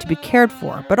sat on, to be cared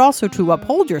for, but also to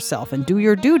uphold yourself and do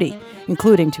your duty,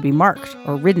 including to be marked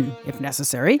or ridden if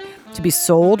necessary, to be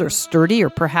sold or sturdy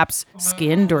or perhaps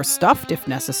skinned or stuffed if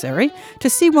necessary, to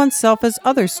see oneself as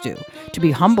others do, to be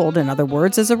humbled, in other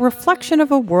words, as a reflection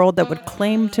of a world that would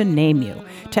claim to name you,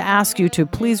 to ask you to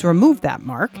please remove that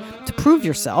mark, to prove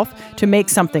yourself, to make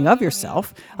something of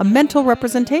yourself, a mental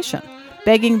representation.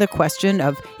 Begging the question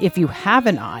of, if you have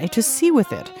an eye, to see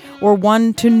with it, or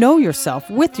one to know yourself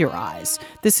with your eyes,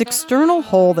 this external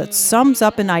whole that sums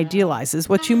up and idealizes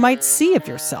what you might see of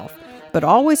yourself, but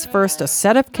always first a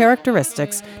set of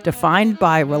characteristics defined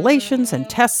by relations and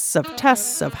tests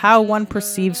of how one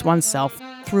perceives oneself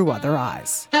through other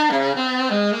eyes.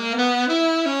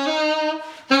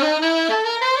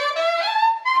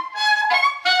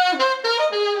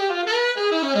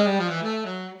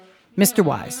 Mr.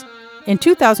 Wise. In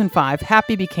 2005,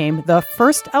 Happy became the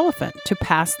first elephant to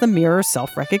pass the mirror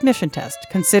self-recognition test,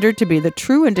 considered to be the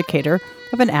true indicator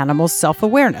of an animal's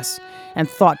self-awareness, and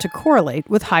thought to correlate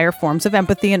with higher forms of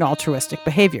empathy and altruistic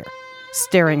behavior.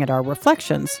 Staring at our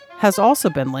reflections has also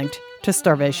been linked to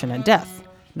starvation and death,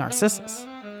 Narcissus.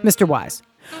 Mr. Wise.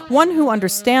 One who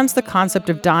understands the concept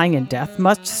of dying and death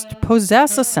must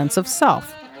possess a sense of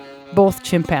self. Both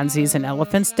chimpanzees and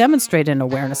elephants demonstrate an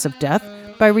awareness of death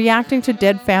by reacting to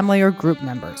dead family or group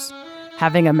members.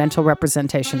 Having a mental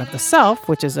representation of the self,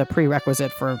 which is a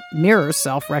prerequisite for mirror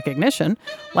self-recognition,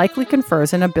 likely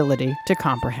confers an ability to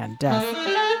comprehend death.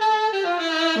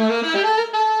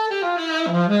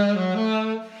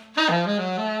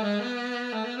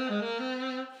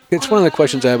 It's one of the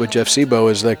questions I have with Jeff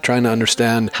Sebo is like trying to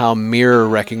understand how mirror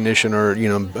recognition or,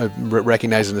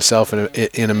 recognizing the self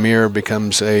in a mirror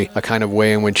becomes a kind of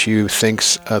way in which you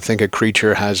think a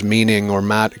creature has meaning or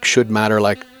should matter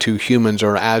like to humans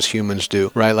or as humans do,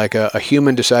 right? Like a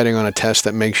human deciding on a test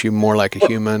that makes you more like a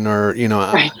human or,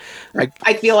 Right.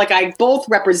 I feel like I both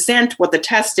represent what the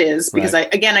test is because I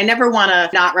never want to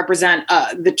not represent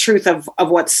the truth of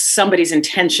what somebody's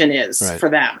intention is for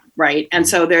them. Right. And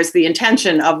so there's the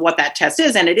intention of what that test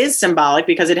is. And it is symbolic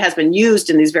because it has been used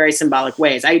in these very symbolic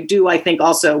ways. I think,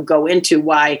 also go into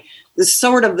why the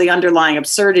sort of the underlying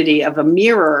absurdity of a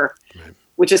mirror,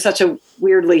 which is such a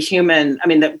weirdly human. I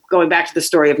mean, going back to the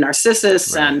story of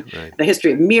Narcissus and the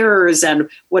history of mirrors and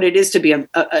what it is to be a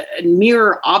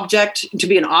mirror object, to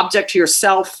be an object to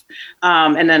yourself.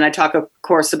 And then I talk, of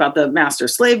course, about the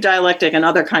master-slave dialectic and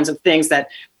other kinds of things that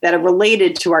are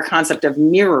related to our concept of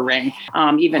mirroring,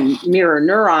 even mirror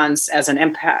neurons as an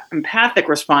empathic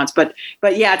response. But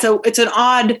yeah, it's an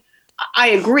odd. I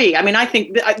agree. I mean, I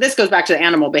think this goes back to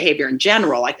animal behavior in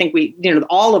general. I think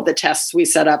all of the tests we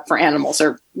set up for animals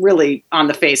are really on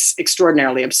the face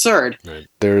extraordinarily absurd. Right.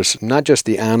 There's not just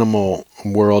the animal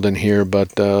world in here,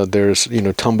 but there's,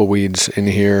 tumbleweeds in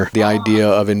here. The idea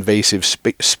of invasive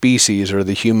species, or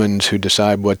the humans who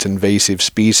decide what's invasive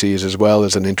species, as well,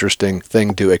 as an interesting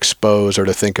thing to expose or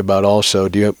to think about also.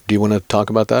 Do you want to talk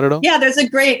about that at all? Yeah, there's a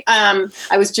great, I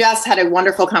had a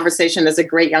wonderful conversation. There's a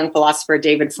great young philosopher,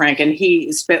 David Frank, and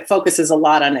he focuses a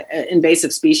lot on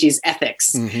invasive species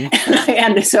ethics. Mm-hmm.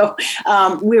 And so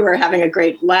we were having a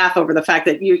great laugh over the fact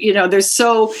that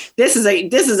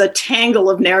this is a tangle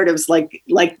of narratives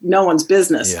like no one's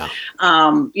business. Yeah.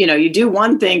 You do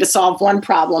one thing to solve one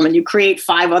problem and you create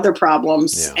 5 other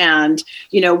problems. Yeah. And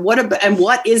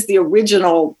what is the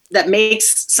original that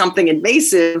makes something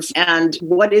invasive, and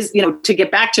what is, to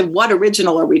get back to what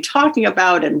original are we talking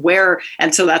about and where.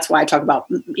 And so that's why I talk about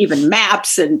even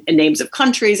maps and names of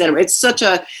countries. And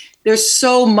there's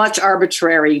so much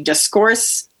arbitrary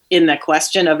discourse in the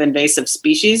question of invasive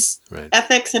species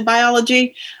ethics and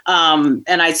biology.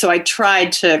 And I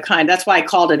tried to that's why I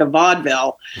called it a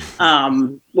vaudeville.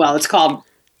 Well, it's called,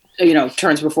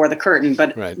 Turns Before the Curtain,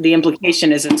 but the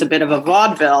implication is it's a bit of a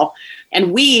vaudeville.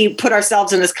 And we put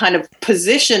ourselves in this kind of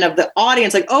position of the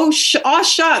audience, like, aw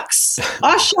shucks,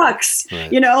 right.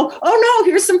 Oh no,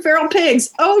 here's some feral pigs.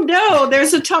 Oh no,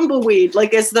 there's a tumbleweed,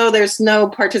 like as though there's no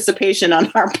participation on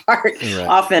our part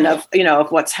often of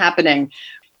what's happening.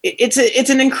 It's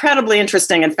an incredibly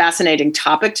interesting and fascinating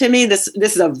topic to me. This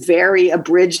is a very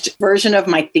abridged version of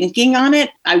my thinking on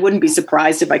it. I wouldn't be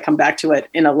surprised if I come back to it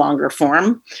in a longer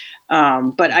form.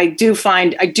 But I do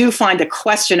find the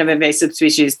question of invasive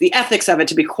species, the ethics of it,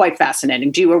 to be quite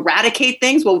fascinating. Do you eradicate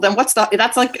things? Well, then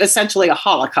that's like essentially a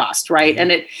Holocaust, right?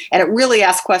 Mm-hmm. And it really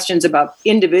asks questions about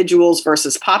individuals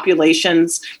versus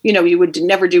populations. You would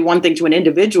never do one thing to an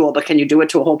individual, but can you do it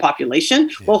to a whole population?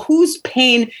 Yeah. Well, whose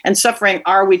pain and suffering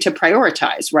are we to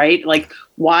prioritize, right? Like,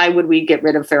 why would we get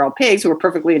rid of feral pigs, who are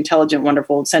perfectly intelligent,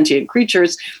 wonderful, sentient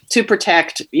creatures, to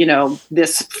protect,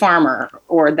 this farmer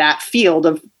or that field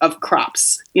of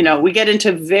crops? We get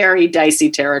into very dicey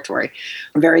territory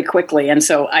very quickly. And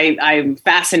so I'm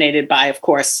fascinated by, of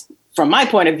course, from my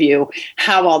point of view,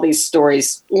 how all these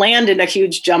stories land in a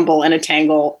huge jumble and a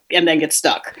tangle and then get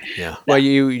stuck. Yeah. Well,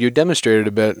 you demonstrated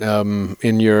a bit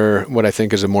in your, what I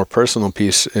think is a more personal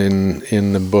piece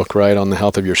in the book, right, on the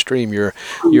health of your stream.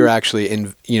 You're actually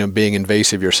being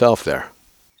invasive yourself there.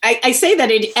 I say that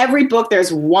in every book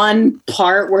there's one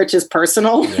part which is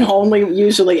personal, only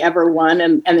usually ever one,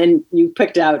 and then you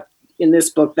picked out in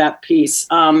this book that piece.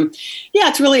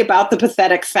 It's really about the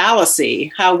pathetic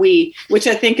fallacy, which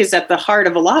I think is at the heart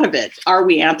of a lot of it. Are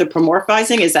we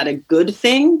anthropomorphizing? Is that a good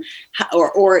thing?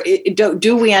 Or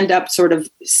do we end up sort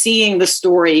of seeing the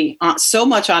story so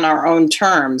much on our own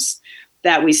terms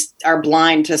that we are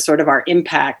blind to sort of our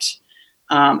impact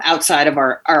outside of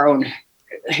our own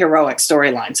heroic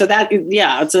storyline? So that,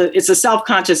 it's a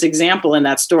self-conscious example in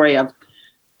that story of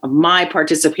my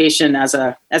participation as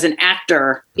an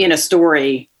actor in a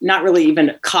story, not really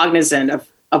even cognizant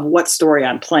of what story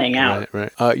I'm playing out.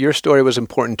 Right. Your story was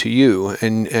important to you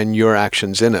and your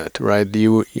actions in it, right?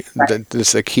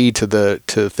 This the key to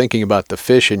thinking about the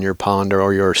fish in your pond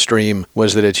or your stream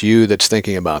was that it's you that's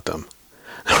thinking about them.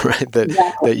 Right,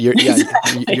 that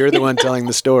you're the one telling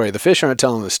the story. The fish aren't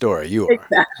telling the story. You are.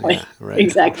 Exactly. Yeah, right.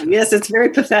 Exactly. Yes, it's very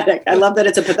pathetic. I love that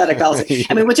it's a pathetic fallacy.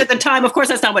 I mean, which at the time, of course,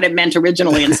 that's not what it meant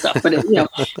originally and stuff. But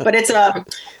but it's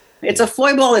a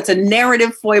foible. It's a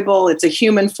narrative foible. It's a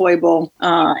human foible,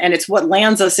 and it's what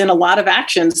lands us in a lot of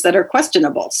actions that are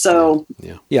questionable. So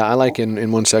yeah. I like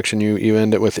in one section you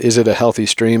end it with, "Is it a healthy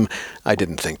stream? I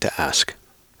didn't think to ask."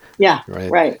 Yeah,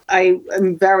 right. I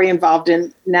am very involved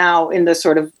in the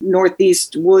sort of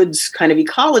Northeast woods kind of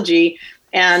ecology,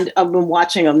 and I've been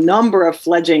watching a number of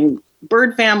fledgling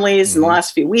bird families in the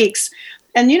last few weeks.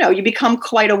 And, you become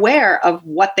quite aware of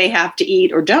what they have to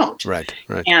eat or don't. Right.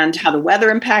 And how the weather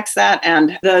impacts that,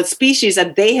 and the species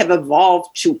that they have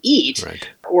evolved to eat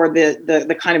or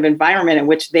the kind of environment in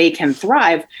which they can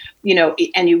thrive,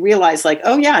 and you realize like,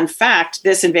 oh yeah, in fact,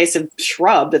 this invasive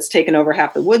shrub that's taken over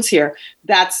half the woods here,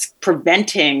 that's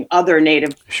preventing other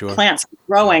native plants from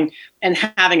growing and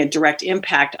having a direct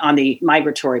impact on the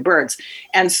migratory birds.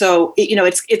 And so,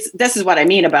 it's this is what I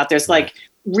mean about there's like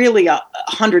really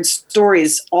 100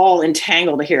 stories all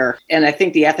entangled here. And I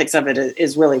think the ethics of it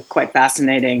is really quite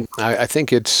fascinating. I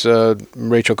think it's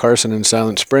Rachel Carson in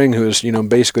Silent Spring who's,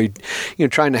 basically,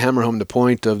 trying to hammer home the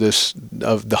point of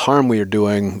the harm we are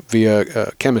doing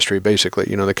via chemistry, basically,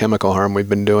 the chemical harm we've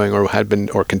been doing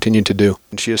or continue to do.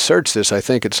 And she asserts this, I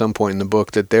think, at some point in the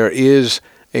book, that there is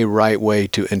a right way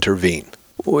to intervene.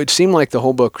 Well, it seemed like the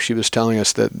whole book she was telling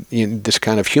us that this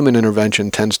kind of human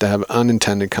intervention tends to have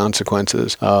unintended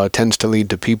consequences, tends to lead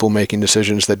to people making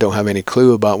decisions that don't have any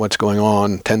clue about what's going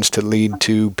on, tends to lead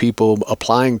to people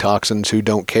applying toxins who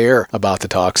don't care about the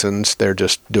toxins, they're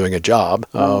just doing a job,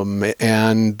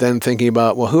 and then thinking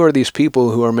about, well, who are these people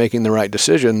who are making the right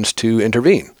decisions to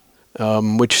intervene,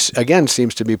 which again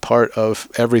seems to be part of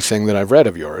everything that I've read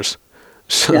of yours.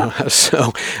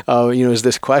 So, is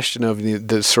this question of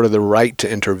the sort of the right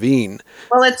to intervene?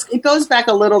 Well, it goes back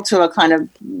a little to a kind of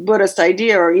Buddhist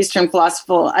idea or Eastern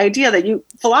philosophical idea that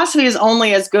philosophy is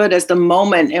only as good as the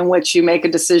moment in which you make a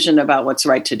decision about what's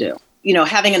right to do.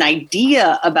 Having an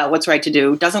idea about what's right to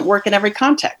do doesn't work in every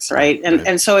context, right?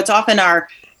 And so it's often our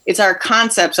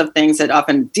concepts of things that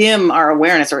often dim our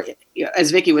awareness, or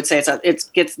as Vicky would say,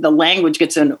 the language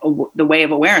gets in the way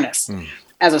of awareness.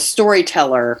 As a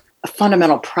storyteller, a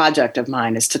fundamental project of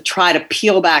mine is to try to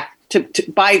peel back to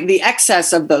by the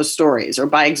excess of those stories or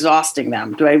by exhausting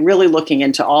them. Do I really looking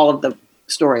into all of the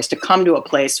stories to come to a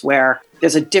place where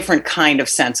there's a different kind of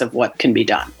sense of what can be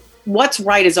done? What's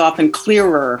right is often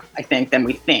clearer, I think, than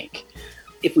we think.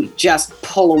 If we just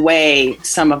pull away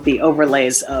some of the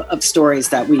overlays of stories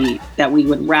that we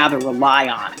would rather rely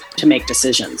on to make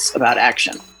decisions about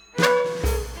action.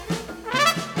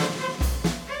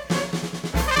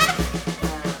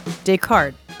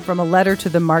 Descartes, from a letter to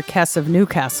the Marquess of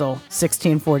Newcastle,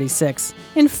 1646.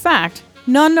 In fact,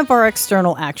 none of our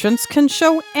external actions can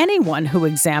show anyone who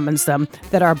examines them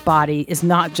that our body is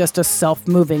not just a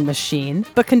self-moving machine,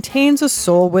 but contains a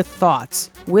soul with thoughts,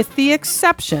 with the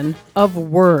exception of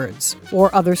words,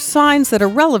 or other signs that are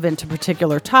relevant to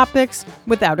particular topics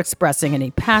without expressing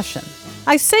any passion.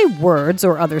 I say words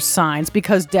or other signs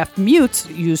because deaf mutes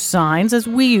use signs as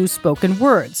we use spoken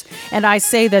words, and I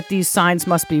say that these signs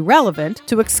must be relevant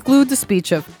to exclude the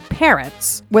speech of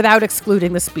parrots without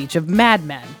excluding the speech of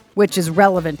madmen, which is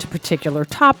relevant to particular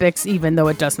topics even though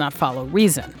it does not follow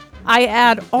reason. I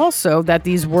add also that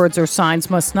these words or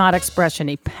signs must not express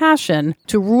any passion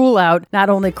to rule out not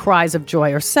only cries of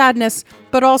joy or sadness,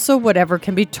 but also whatever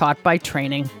can be taught by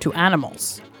training to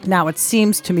animals. Now, it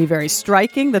seems to me very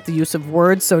striking that the use of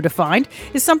words so defined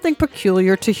is something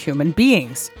peculiar to human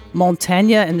beings.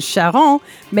 Montaigne and Charon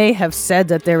may have said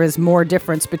that there is more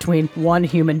difference between one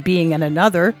human being and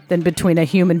another than between a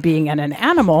human being and an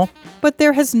animal, but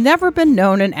there has never been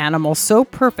known an animal so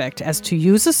perfect as to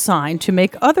use a sign to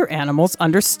make other animals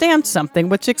understand something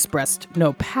which expressed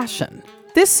no passion.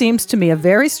 This seems to me a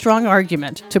very strong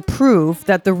argument to prove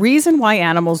that the reason why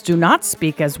animals do not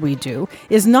speak as we do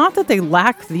is not that they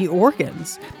lack the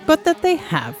organs, but that they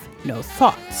have no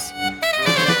thoughts.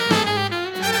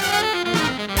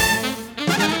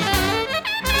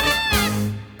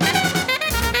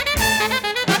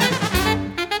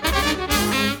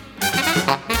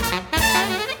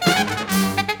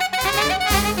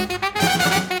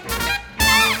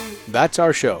 That's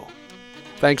our show.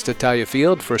 Thanks to Talia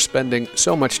Field for spending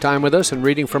so much time with us and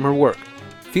reading from her work.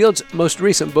 Field's most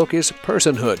recent book is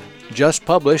Personhood, just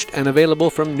published and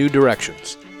available from New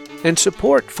Directions. And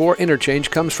support for Interchange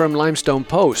comes from Limestone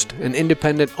Post, an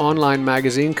independent online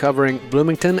magazine covering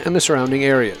Bloomington and the surrounding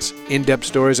areas. In-depth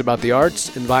stories about the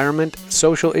arts, environment,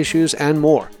 social issues, and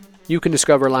more. You can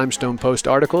discover Limestone Post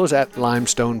articles at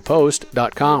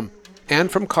limestonepost.com. And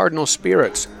from Cardinal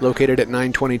Spirits, located at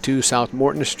 922 South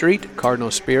Morton Street. Cardinal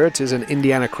Spirits is an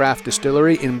Indiana craft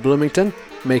distillery in Bloomington,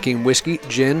 making whiskey,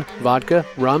 gin, vodka,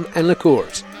 rum, and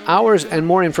liqueurs. Hours and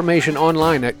more information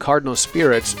online at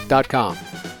cardinalspirits.com.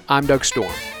 I'm Doug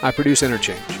Storm. I produce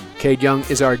Interchange. Cade Young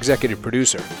is our executive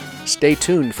producer. Stay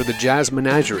tuned for the Jazz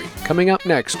Menagerie, coming up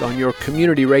next on your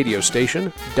community radio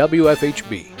station,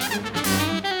 WFHB.